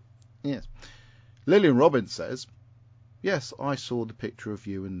 Yes. Lillian Robbins says, "Yes, I saw the picture of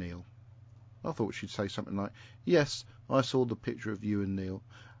you and Neil." I thought she'd say something like, "Yes, I saw the picture of you and Neil,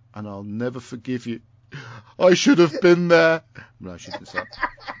 and I'll never forgive you. I should have been there." No, she didn't say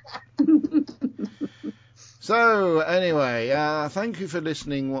that. So, anyway, thank you for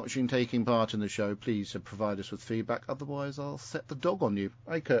listening, watching, taking part in the show. Please provide us with feedback, otherwise I'll set the dog on you.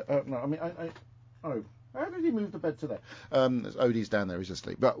 Hey, Kurt, how did he move the bed to there? Odie's down there, he's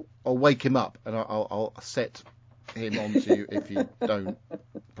asleep. But I'll wake him up and I'll set him onto you if you don't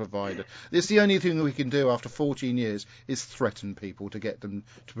provide it. It's the only thing we can do after 14 years is threaten people to get them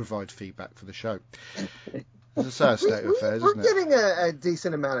to provide feedback for the show. It's a sad state of affairs, isn't it? We're getting a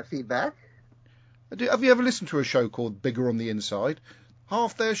decent amount of feedback. Have you ever listened to a show called Bigger on the Inside?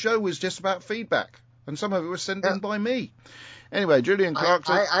 Half their show was just about feedback, and some of it was sent in by me. Anyway, Julian Clark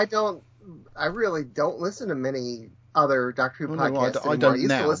says... I really don't listen to many other Doctor Who podcasts I don't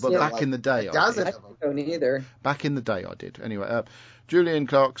now, but back in the day I did. I don't either. Back in the day I did. Anyway, Julian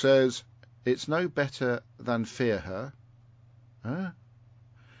Clark says, "It's no better than Fear Her. Huh?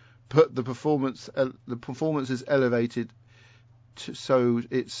 But the performance is elevated, so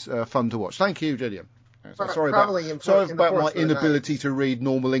it's fun to watch." Thank you, Julian. Sorry about my inability to read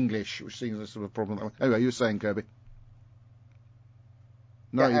normal English, which seems a sort of problem. Anyway, you were saying, Kirby.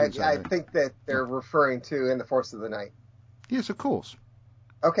 No, I think that they're referring to In the Forest of the Night. Yes, of course.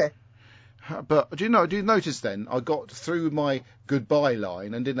 Okay. But do you notice then I got through my goodbye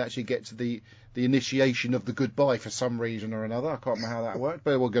line and didn't actually get to the the initiation of the goodbye for some reason or another. I can't remember how that worked,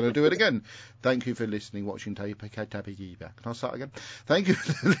 but we're going to do it again. Thank you for listening, watching, Can I start again? Thank you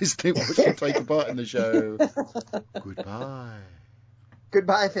for listening, watching, taking part in the show. Goodbye.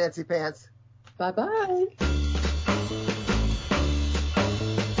 Goodbye, Fancy Pants. Bye-bye.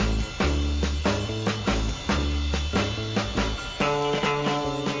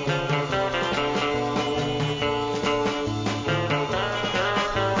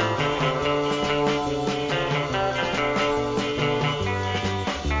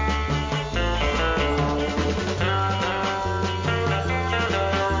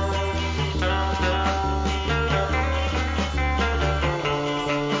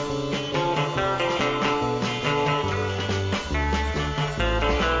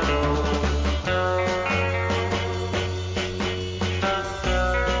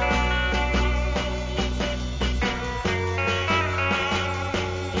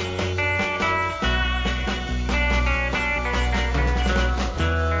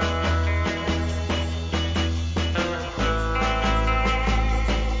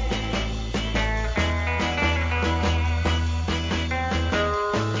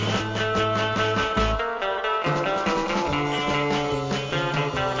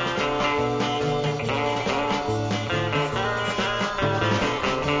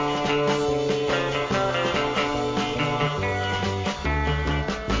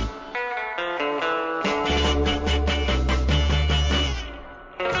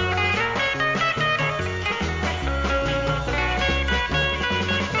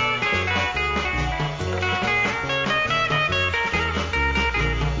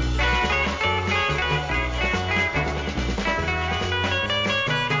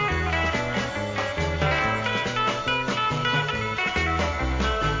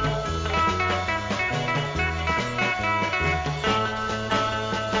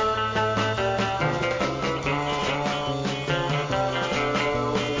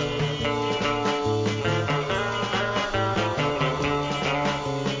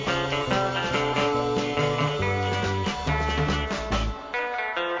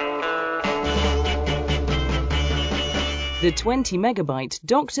 The 20 Megabyte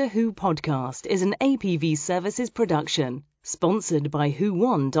Doctor Who podcast is an APV Services production, sponsored by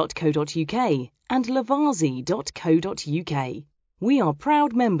whowon.co.uk and lavazi.co.uk. We are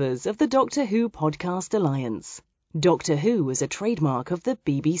proud members of the Doctor Who Podcast Alliance. Doctor Who is a trademark of the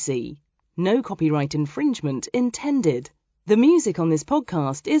BBC. No copyright infringement intended. The music on this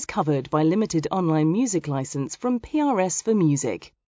podcast is covered by limited online music license from PRS for Music.